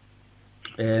agupegwa,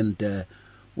 and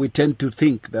we tend to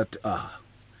think that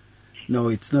no,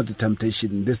 it's not a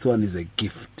temptation. This one is a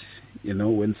gift. You know,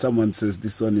 when someone says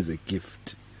this one is a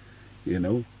gift, you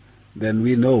know, then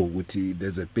we know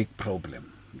there's a big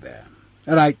problem there.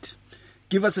 All right,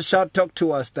 give us a shout. Talk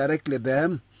to us directly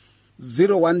there.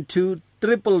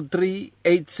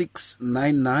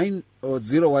 012-333-8699 or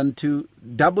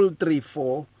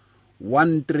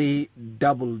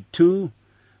 012-334-1322.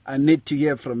 I need to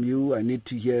hear from you. I need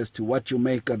to hear as to what you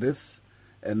make of this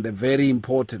and the very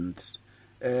important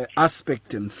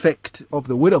aspect and fact of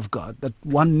the Word of God that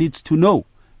one needs to know,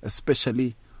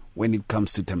 especially when it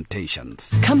comes to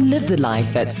temptations. Come live the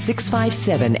life at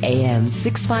 657 AM.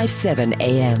 657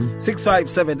 AM.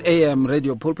 657 AM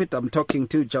Radio Pulpit. I'm talking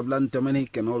to Jabulani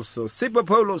Dominic and also Sipho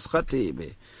Paulos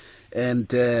Khatebe.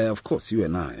 And, of course, you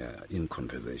and I are in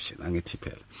conversation.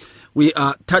 We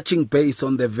are touching base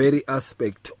on the very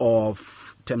aspect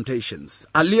of temptations,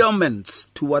 allurements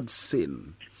towards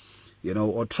sin, you know,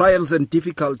 or trials and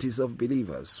difficulties of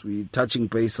believers. We're touching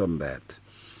base on that.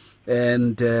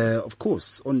 And, of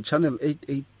course, on channel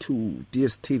 882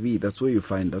 DSTV, that's where you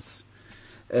find us.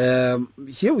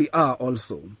 Here we are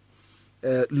also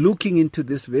looking into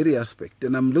this very aspect.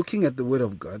 And I'm looking at the Word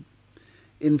of God.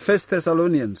 In 1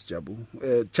 Thessalonians,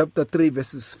 Jabu, chapter 3,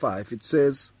 verses 5, it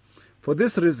says, "For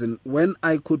this reason, when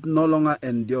I could no longer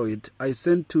endure it, I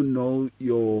sent to know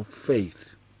your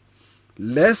faith,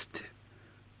 lest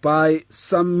by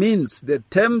some means the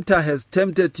tempter has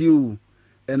tempted you,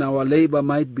 and our labor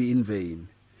might be in vain."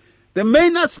 The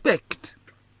main aspect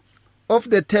of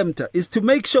the tempter is to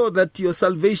make sure that your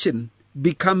salvation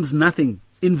becomes nothing,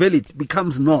 invalid,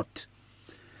 becomes naught.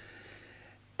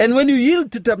 And when you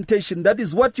yield to temptation, that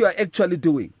is what you are actually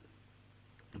doing.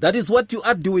 That is what you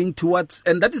are doing towards,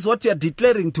 and that is what you are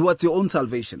declaring towards your own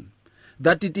salvation,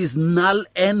 that it is null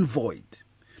and void.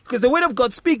 Because the Word of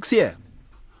God speaks here.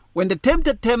 When the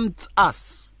tempter tempts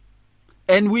us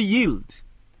and we yield,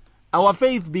 our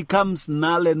faith becomes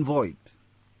null and void.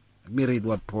 Let me read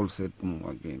what Paul said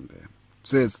again there. It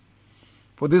says,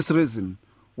 for this reason,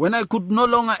 when I could no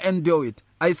longer endure it,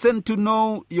 I sent to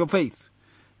know your faith,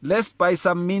 lest by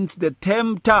some means the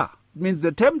tempter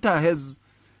has,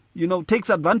 takes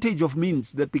advantage of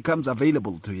means that becomes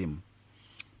available to him.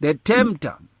 The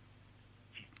tempter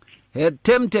had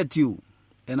tempted you,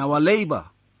 and our labor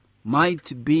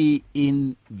might be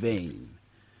in vain.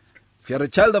 If you're a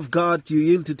child of God, you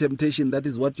yield to temptation. That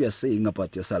is what you're saying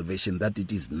about your salvation, that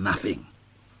it is nothing.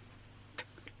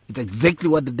 It's exactly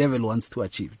what the devil wants to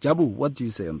achieve. Jabu, what do you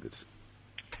say on this?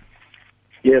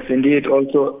 Yes, indeed.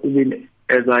 Also, even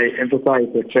as I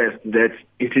emphasize at first, that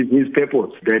it is his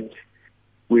purpose that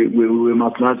we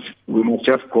must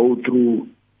just go through,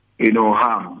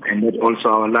 harm, and that also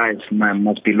our lives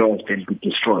must be lost and be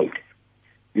destroyed.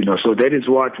 So that is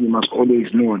what we must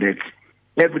always know, that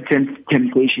every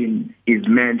temptation is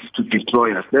meant to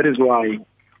destroy us. That is why,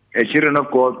 as children of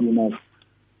God, we must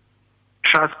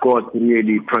trust God to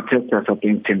really protect us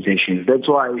against temptations. That's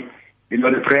why,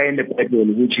 the prayer in the Bible,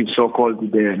 which is so-called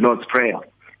the Lord's Prayer,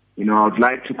 I would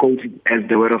like to quote it as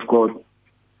the Word of God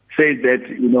says that,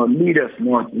 lead us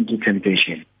not into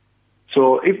temptation.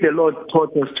 So if the Lord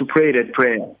taught us to pray that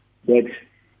prayer, that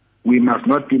we must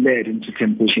not be led into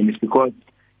temptation, it's because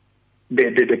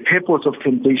the purpose of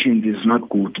temptations is not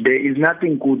good. There is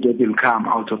nothing good that will come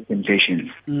out of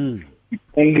temptations. It's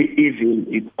only evil,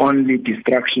 it's only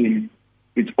destruction,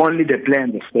 it's only the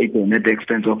plans of Satan at the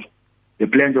expense of the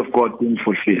plans of God being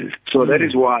fulfilled. So that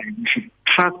is why we should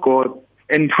trust God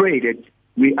and pray that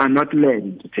we are not led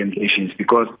into temptations,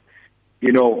 because,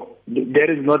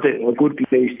 there is not a good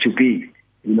place to be.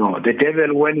 The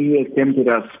devil, when he has tempted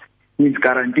us, he is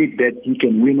guaranteed that he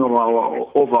can win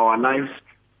over our lives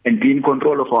and be in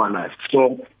control of our lives.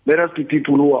 So let us be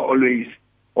people who are always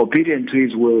obedient to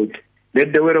his word.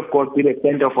 Let the word of God be the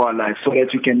center of our lives, so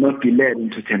that we cannot be led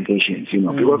into temptations,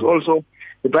 because also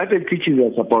the Bible teaches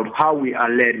us about how we are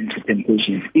led into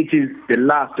temptations. It is the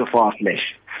lust of our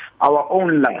flesh, our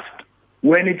own lust.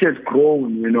 When it has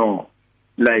grown,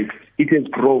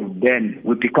 then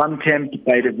we become tempted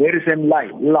by the very same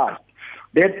lust.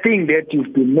 That thing that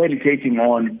you've been meditating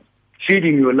on,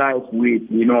 feeding your life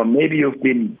with, maybe you've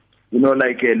been,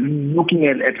 looking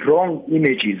at wrong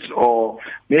images, or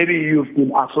maybe you've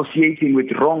been associating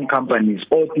with wrong companies,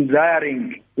 or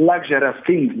desiring luxurious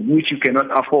things which you cannot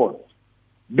afford.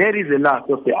 There is the lust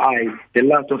of the eye, the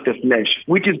lust of the flesh,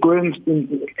 which is going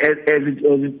as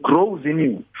it grows in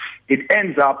you. It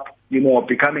ends up,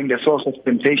 becoming the source of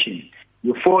temptation.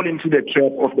 You fall into the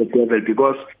trap of the devil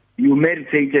because you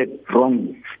meditated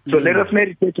wrongly. So let us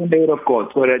meditate on the word of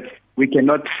God, so that we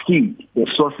cannot see the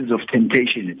sources of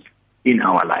temptation in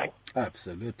our life.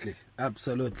 Absolutely.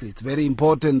 Absolutely. It's very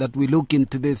important that we look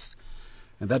into this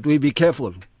and that we be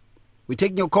careful. We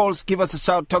take your calls. Give us a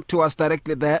shout. Talk to us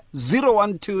directly there.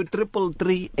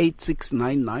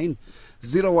 012-333-8699.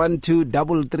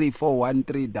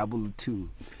 012-334-1322.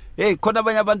 Hey, khona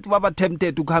abanye abantu baba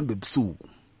tempted ukuhamba ebusuku.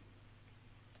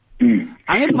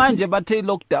 Angithi manje bathe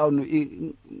lockdown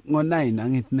ngo9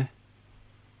 angithi ne.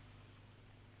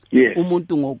 Yes.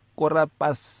 Umuntu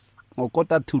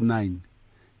ngokota to 9.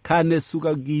 Khane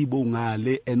suka kibo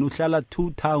ngale and uhlala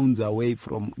 2 towns away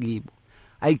from kibo.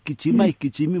 Ayigijima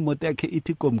imoto yakhe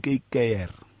ithi komkeke.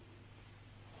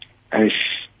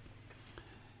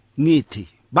 Ngithi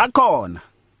bakhona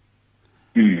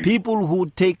people who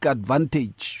take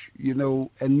advantage,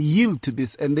 and yield to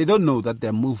this, and they don't know that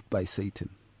they're moved by Satan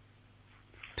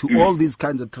to all these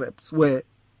kinds of traps, where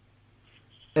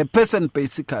a person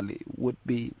basically would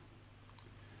be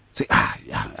say,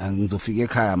 ngizofika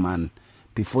ekhaya man,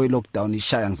 before lockdown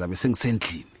ishaya ngizabe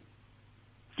sengisendlini.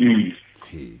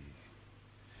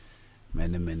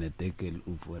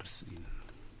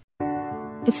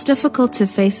 It's difficult to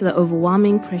face the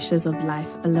overwhelming pressures of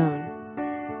life alone.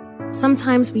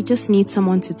 Sometimes we just need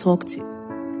someone to talk to,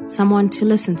 someone to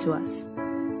listen to us.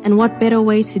 And what better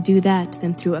way to do that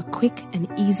than through a quick and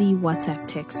easy WhatsApp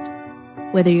text?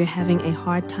 Whether you're having a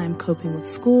hard time coping with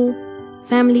school,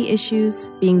 family issues,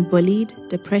 being bullied,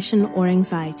 depression, or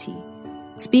anxiety,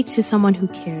 speak to someone who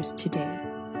cares today.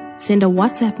 Send a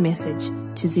WhatsApp message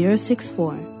to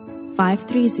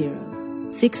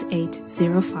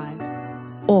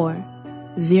 064-530-6805 or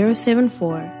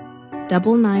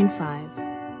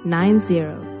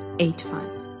 074-995-9085.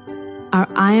 Our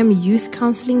I Am Youth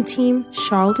Counseling team,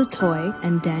 Charles DeToy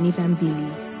and Danny Vambili,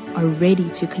 are ready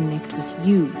to connect with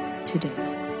you today.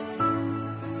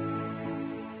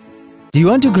 Do you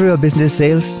want to grow your business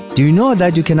sales? Do you know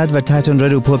that you can advertise on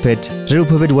Radio Pulpit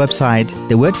website,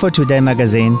 the Word for Today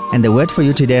magazine, and the Word for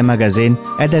You Today magazine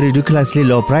at the ridiculously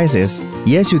low prices?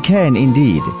 Yes, you can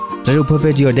indeed. Radio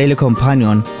Pulpit, your daily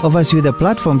companion, offers you the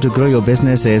platform to grow your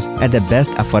businesses at the best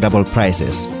affordable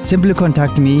prices. Simply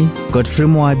contact me, Godfrey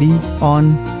Moabi,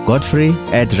 on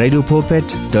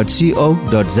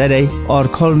godfrey@radiopulpit.co.za or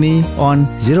call me on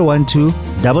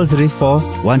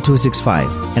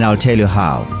 012-334-1265 and I'll tell you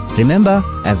how. Remember,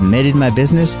 I've made it my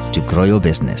business to grow your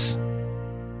business.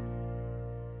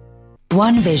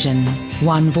 One vision,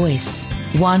 one voice,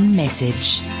 one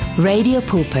message. Radio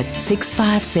Pulpit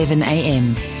 657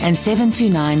 AM and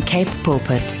 729 Cape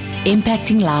Pulpit,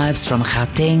 impacting lives from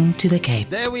Gauteng to the Cape.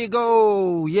 There we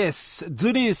go. Yes,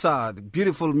 Dzunisa,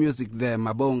 beautiful music there,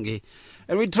 Mabonge.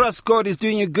 And we trust God is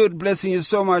doing you good, blessing you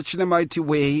so much in a mighty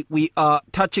way. We are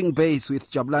touching base with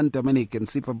Jabulani Dominic and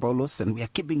Sipho Paulos, and we are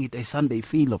keeping it a Sunday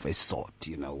feel of a sort,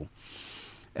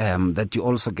 that you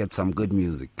also get some good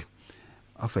music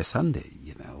of a Sunday,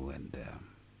 and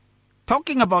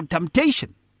talking about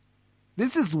temptation.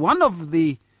 This is one of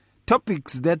the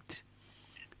topics that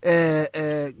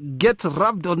gets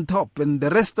rubbed on top, and the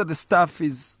rest of the stuff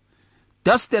is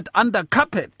dusted under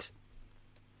carpet.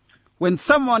 When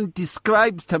someone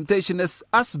describes temptation as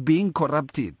us being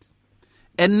corrupted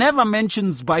and never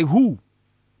mentions by who,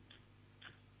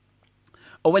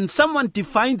 or when someone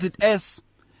defines it as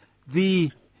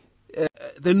the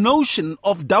notion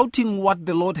of doubting what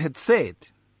the Lord had said,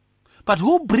 but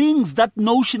who brings that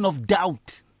notion of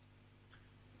doubt?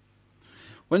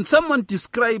 When someone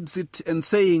describes it and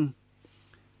saying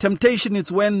temptation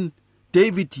is when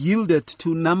David yielded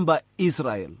to number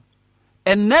Israel,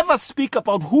 and never speak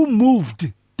about who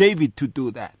moved David to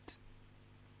do that.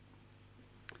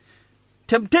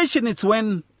 Temptation is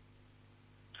when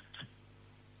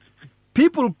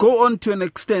people go on to an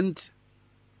extent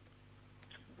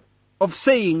of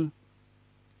saying,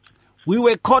 we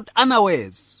were caught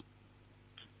unawares.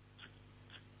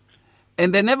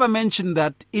 And they never mention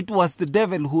that it was the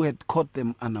devil who had caught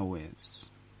them unawares.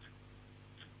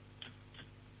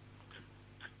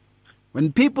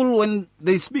 When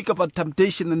they speak about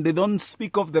temptation and they don't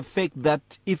speak of the fact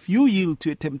that if you yield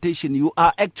to a temptation, you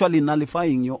are actually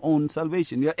nullifying your own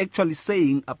salvation. You're actually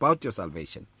saying about your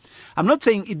salvation. I'm not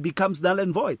saying it becomes null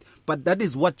and void, but that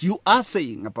is what you are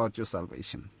saying about your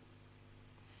salvation.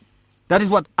 That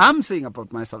is what I'm saying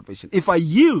about my salvation. If I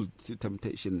yield to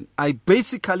temptation, I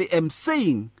basically am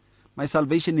saying my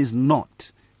salvation is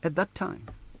not at that time.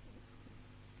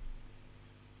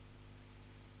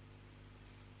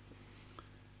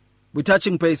 We're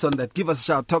touching base on that. Give us a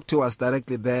shout. Talk to us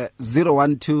directly there.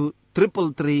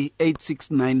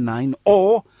 012-333-8699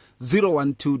 or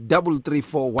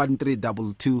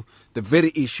 012-334-1322. The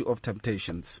very issue of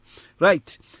temptations.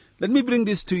 Right. Let me bring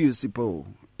this to you, Sipho.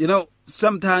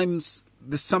 Sometimes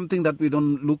there's something that we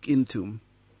don't look into.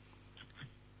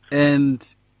 And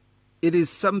it is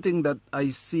something that I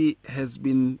see has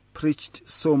been preached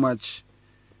so much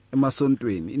in 1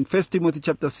 Timothy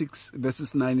chapter 6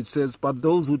 verses 9 it says, but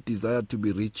those who desire to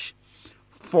be rich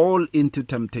fall into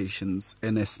temptations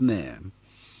and a snare,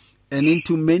 and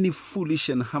into many foolish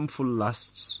and harmful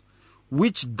lusts,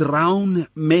 which drown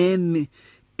men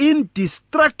in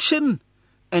destruction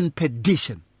and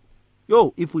perdition.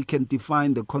 If we can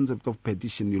define the concept of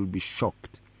perdition, you'll be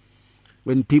shocked.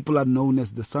 When people are known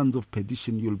as the sons of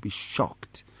perdition, you'll be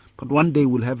shocked. But one day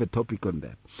we'll have a topic on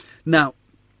that. Now,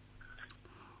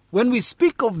 when we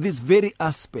speak of this very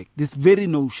aspect, this very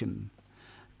notion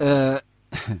of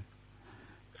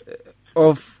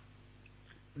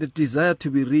the desire to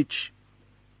be rich,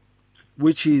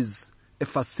 which is a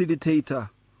facilitator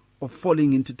of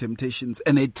falling into temptations,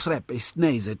 and a trap, a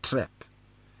snare is a trap.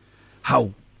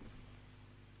 How?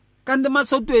 Be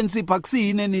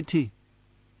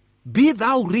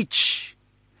thou rich.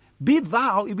 Be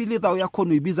thou, ibili thou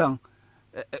yakhona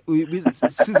uyibiza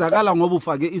sizakala ngoba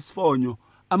ufake isifonyo.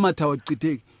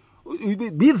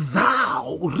 Be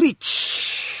thou rich.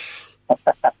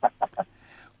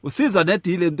 Usiza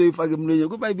nethi ile nto ifake emlonyeni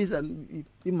kuba ibiza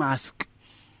imask.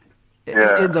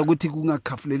 Enza ukuthi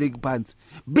kungakhafuleleki phansi.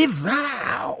 Be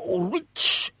thou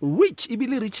rich. Rich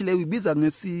ibili rich le ibiza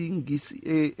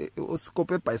ngesingisi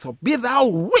oscope bicycle. Be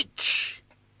thou rich.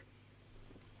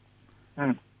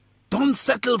 Don't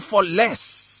settle for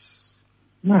less.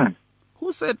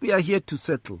 Who said we are here to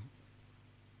settle?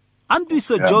 Aren't we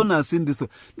sojourners in this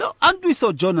world? No, aren't we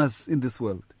sojourners in this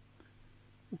world?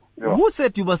 Yeah. Who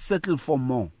said you must settle for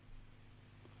more?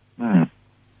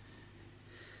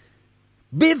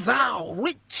 Be thou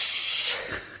rich.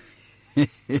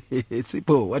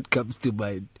 Sipho, what comes to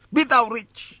mind? Be thou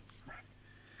rich.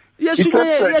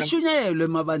 Iyashunyelwe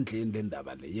emabandleni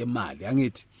lendaba le yemali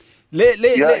angithi.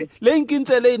 Le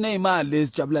inkinsele inezimali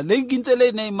lesijabula. Le inkinsele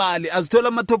inezimali azithola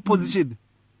ama top position.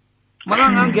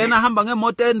 Makangangena hamba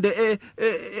ngemoto ende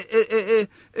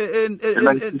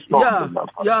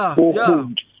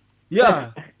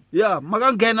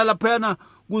makangena laphana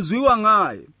kuzwiwa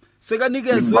ngaye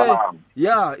sekanikezwe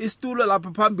isitulo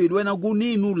lapha phambili wena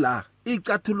kunini la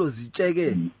icathulo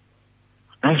zitsheke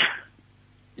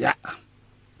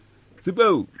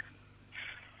Sipho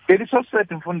it is so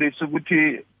certain mfundisi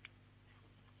ukuthi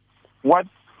what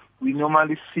we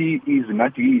normally see is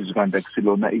not easy kanti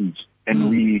kusilona age and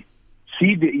we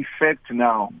see the effect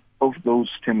now of those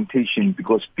temptations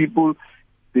because people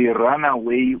they run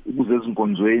away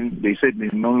they said they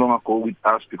no longer go with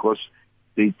us because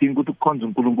they think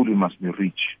you must be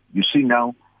rich. You see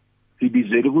now it is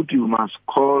very good you must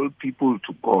call people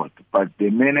to God, but the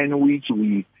manner in which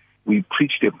we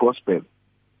preach the gospel,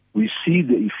 we see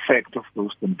the effect of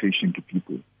those temptations to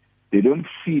people. They don't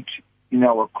fit in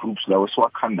our groups, our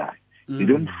swakanda. They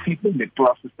don't fit in the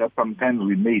classes that sometimes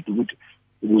we made so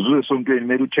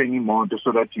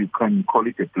that you can call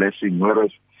it a blessing,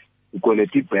 whereas you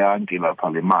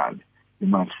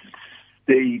must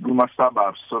stay in my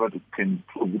suburbs so that you can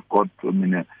prove God.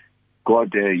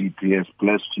 God he has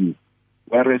blessed you.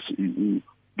 Whereas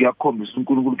God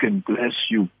can bless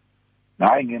you.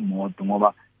 Bless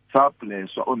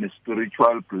on a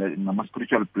spiritual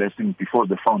blessing before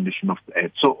the foundation of the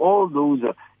earth. So all those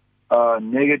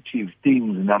negative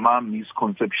things, nama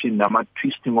misconception, nama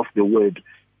twisting of the word,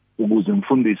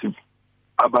 motivated.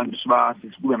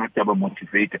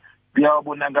 We are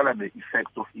the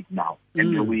effect of it now,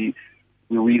 and we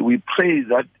pray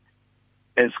that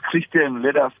as Christians,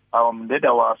 let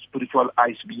our spiritual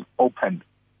eyes be opened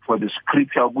for the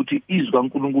scripture.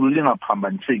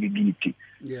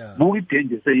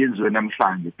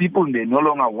 People they no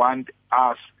longer want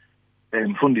us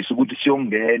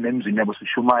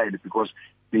because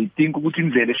they think before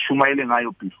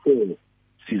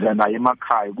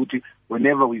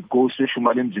whenever we go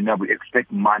we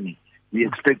expect money, we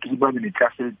expect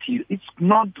it's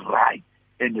not right,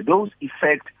 and those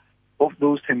effects of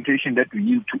those temptations that we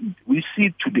yield to it, we see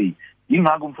it today.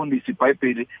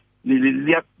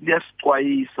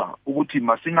 Liyasixwayisa ukuthi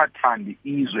masingathandi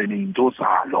izwe nento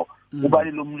zalo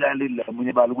kubalile umlaleli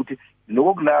lamunye bala ukuthi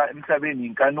lokho la emhlabeni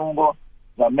inkanuko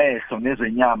zamehlo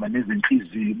nezenyama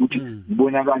nezinhliziyo ukuthi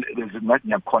ngibonakala ngathi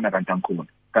ngiyakhona kanti angikhona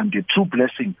kanti true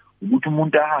blessing ukuthi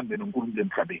umuntu ahambe noNkulunkulu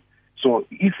emhlabeni. So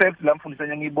effect la mfundisi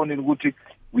ngiyibonile ukuthi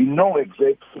we know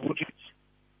exactly ukuthi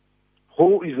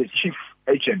who is the chief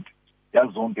agent.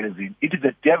 It is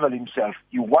the devil himself.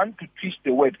 You want to twist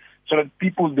the word so that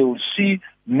people they will see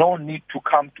no need to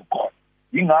come to God.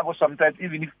 Sometimes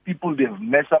even if people they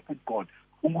mess up with God,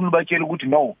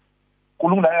 no.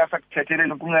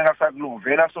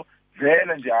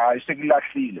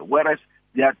 Whereas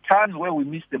there are times where we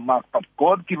miss the mark, but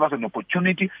God gives us an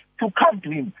opportunity to come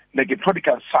to Him like a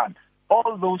prodigal son.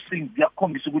 All those things,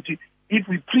 if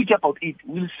we preach about it,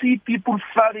 we'll see people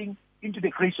falling into the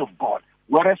grace of God.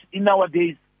 Whereas in our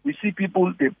days, we see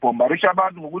people, they bombarisha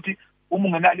abantu ngokuthi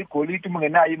umungenali goliti,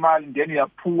 umungenayi imali, then you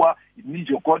are poor, it means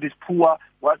your God is poor,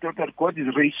 what God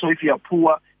is rich, so if you are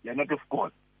poor, you are not of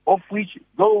God. Of which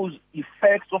those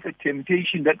effects of a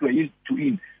temptation that we are used to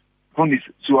in, so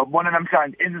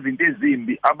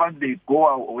they go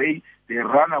away, they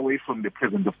run away from the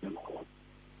presence of the Lord.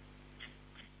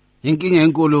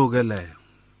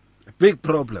 A big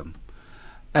problem.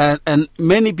 And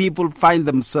many people find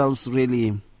themselves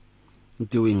really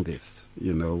doing this,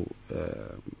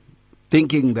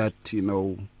 thinking that,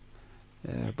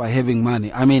 by having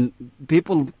money. I mean,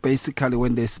 people basically,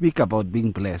 when they speak about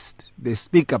being blessed, they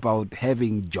speak about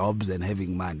having jobs and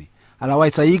having money.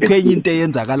 Otherwise,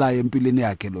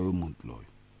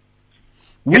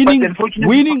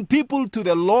 winning people to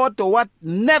the Lord or what?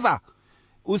 Never.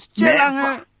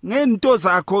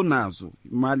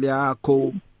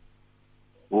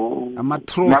 I'm a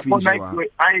trophy.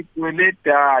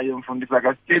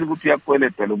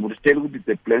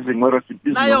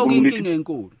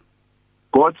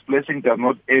 God's blessing does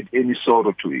not add any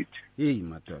sorrow to it.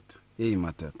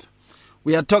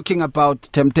 We are talking about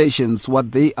temptations,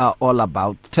 what they are all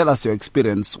about. Tell us your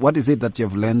experience. What is it that you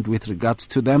have learned with regards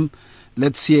to them?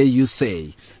 Let's hear you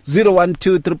say.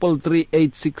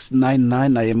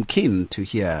 012-333-8699. I am keen to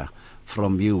hear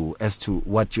from you as to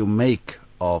what you make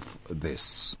of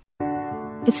this.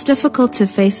 It's difficult to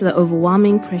face the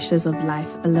overwhelming pressures of life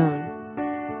alone.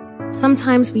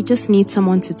 Sometimes we just need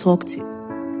someone to talk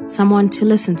to, someone to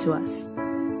listen to us.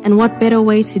 And what better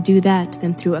way to do that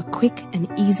than through a quick and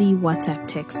easy WhatsApp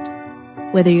text?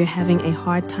 Whether you're having a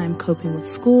hard time coping with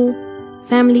school,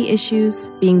 family issues,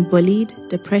 being bullied,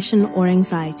 depression, or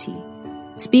anxiety,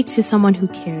 speak to someone who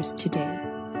cares today.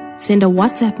 Send a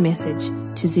WhatsApp message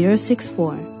to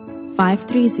 064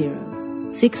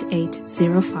 530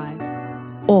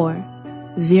 6805 or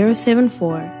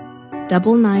 074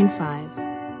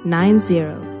 995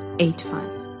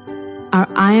 9085. Our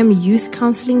I Am Youth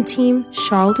Counseling team,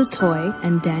 Charles DeToy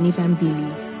and Danny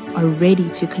Vambili, are ready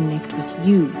to connect with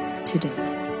you today.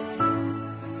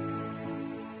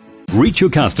 Reach your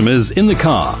customers in the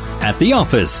car, at the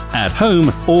office, at home,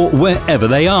 or wherever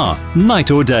they are,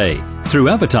 night or day. Through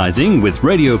advertising with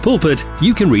Radio Pulpit,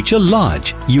 you can reach a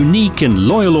large, unique and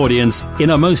loyal audience in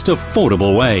a most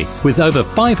affordable way. With over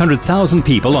 500,000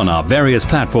 people on our various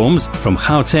platforms, from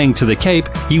Gauteng to the Cape,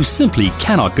 you simply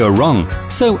cannot go wrong.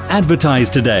 So advertise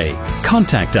today.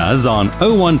 Contact us on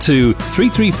 012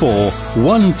 334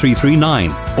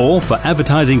 1339, or for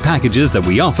advertising packages that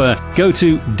we offer, go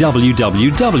to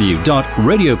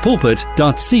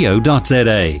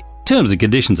www.radiopulpit.co.za. Terms and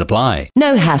conditions apply.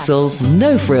 No hassles,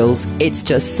 no frills. It's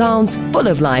just sounds full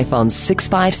of life on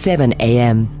 657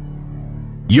 AM.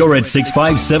 You're at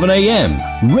 657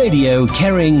 AM. Radio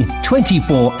carrying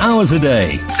 24 hours a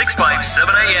day.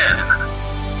 657 AM.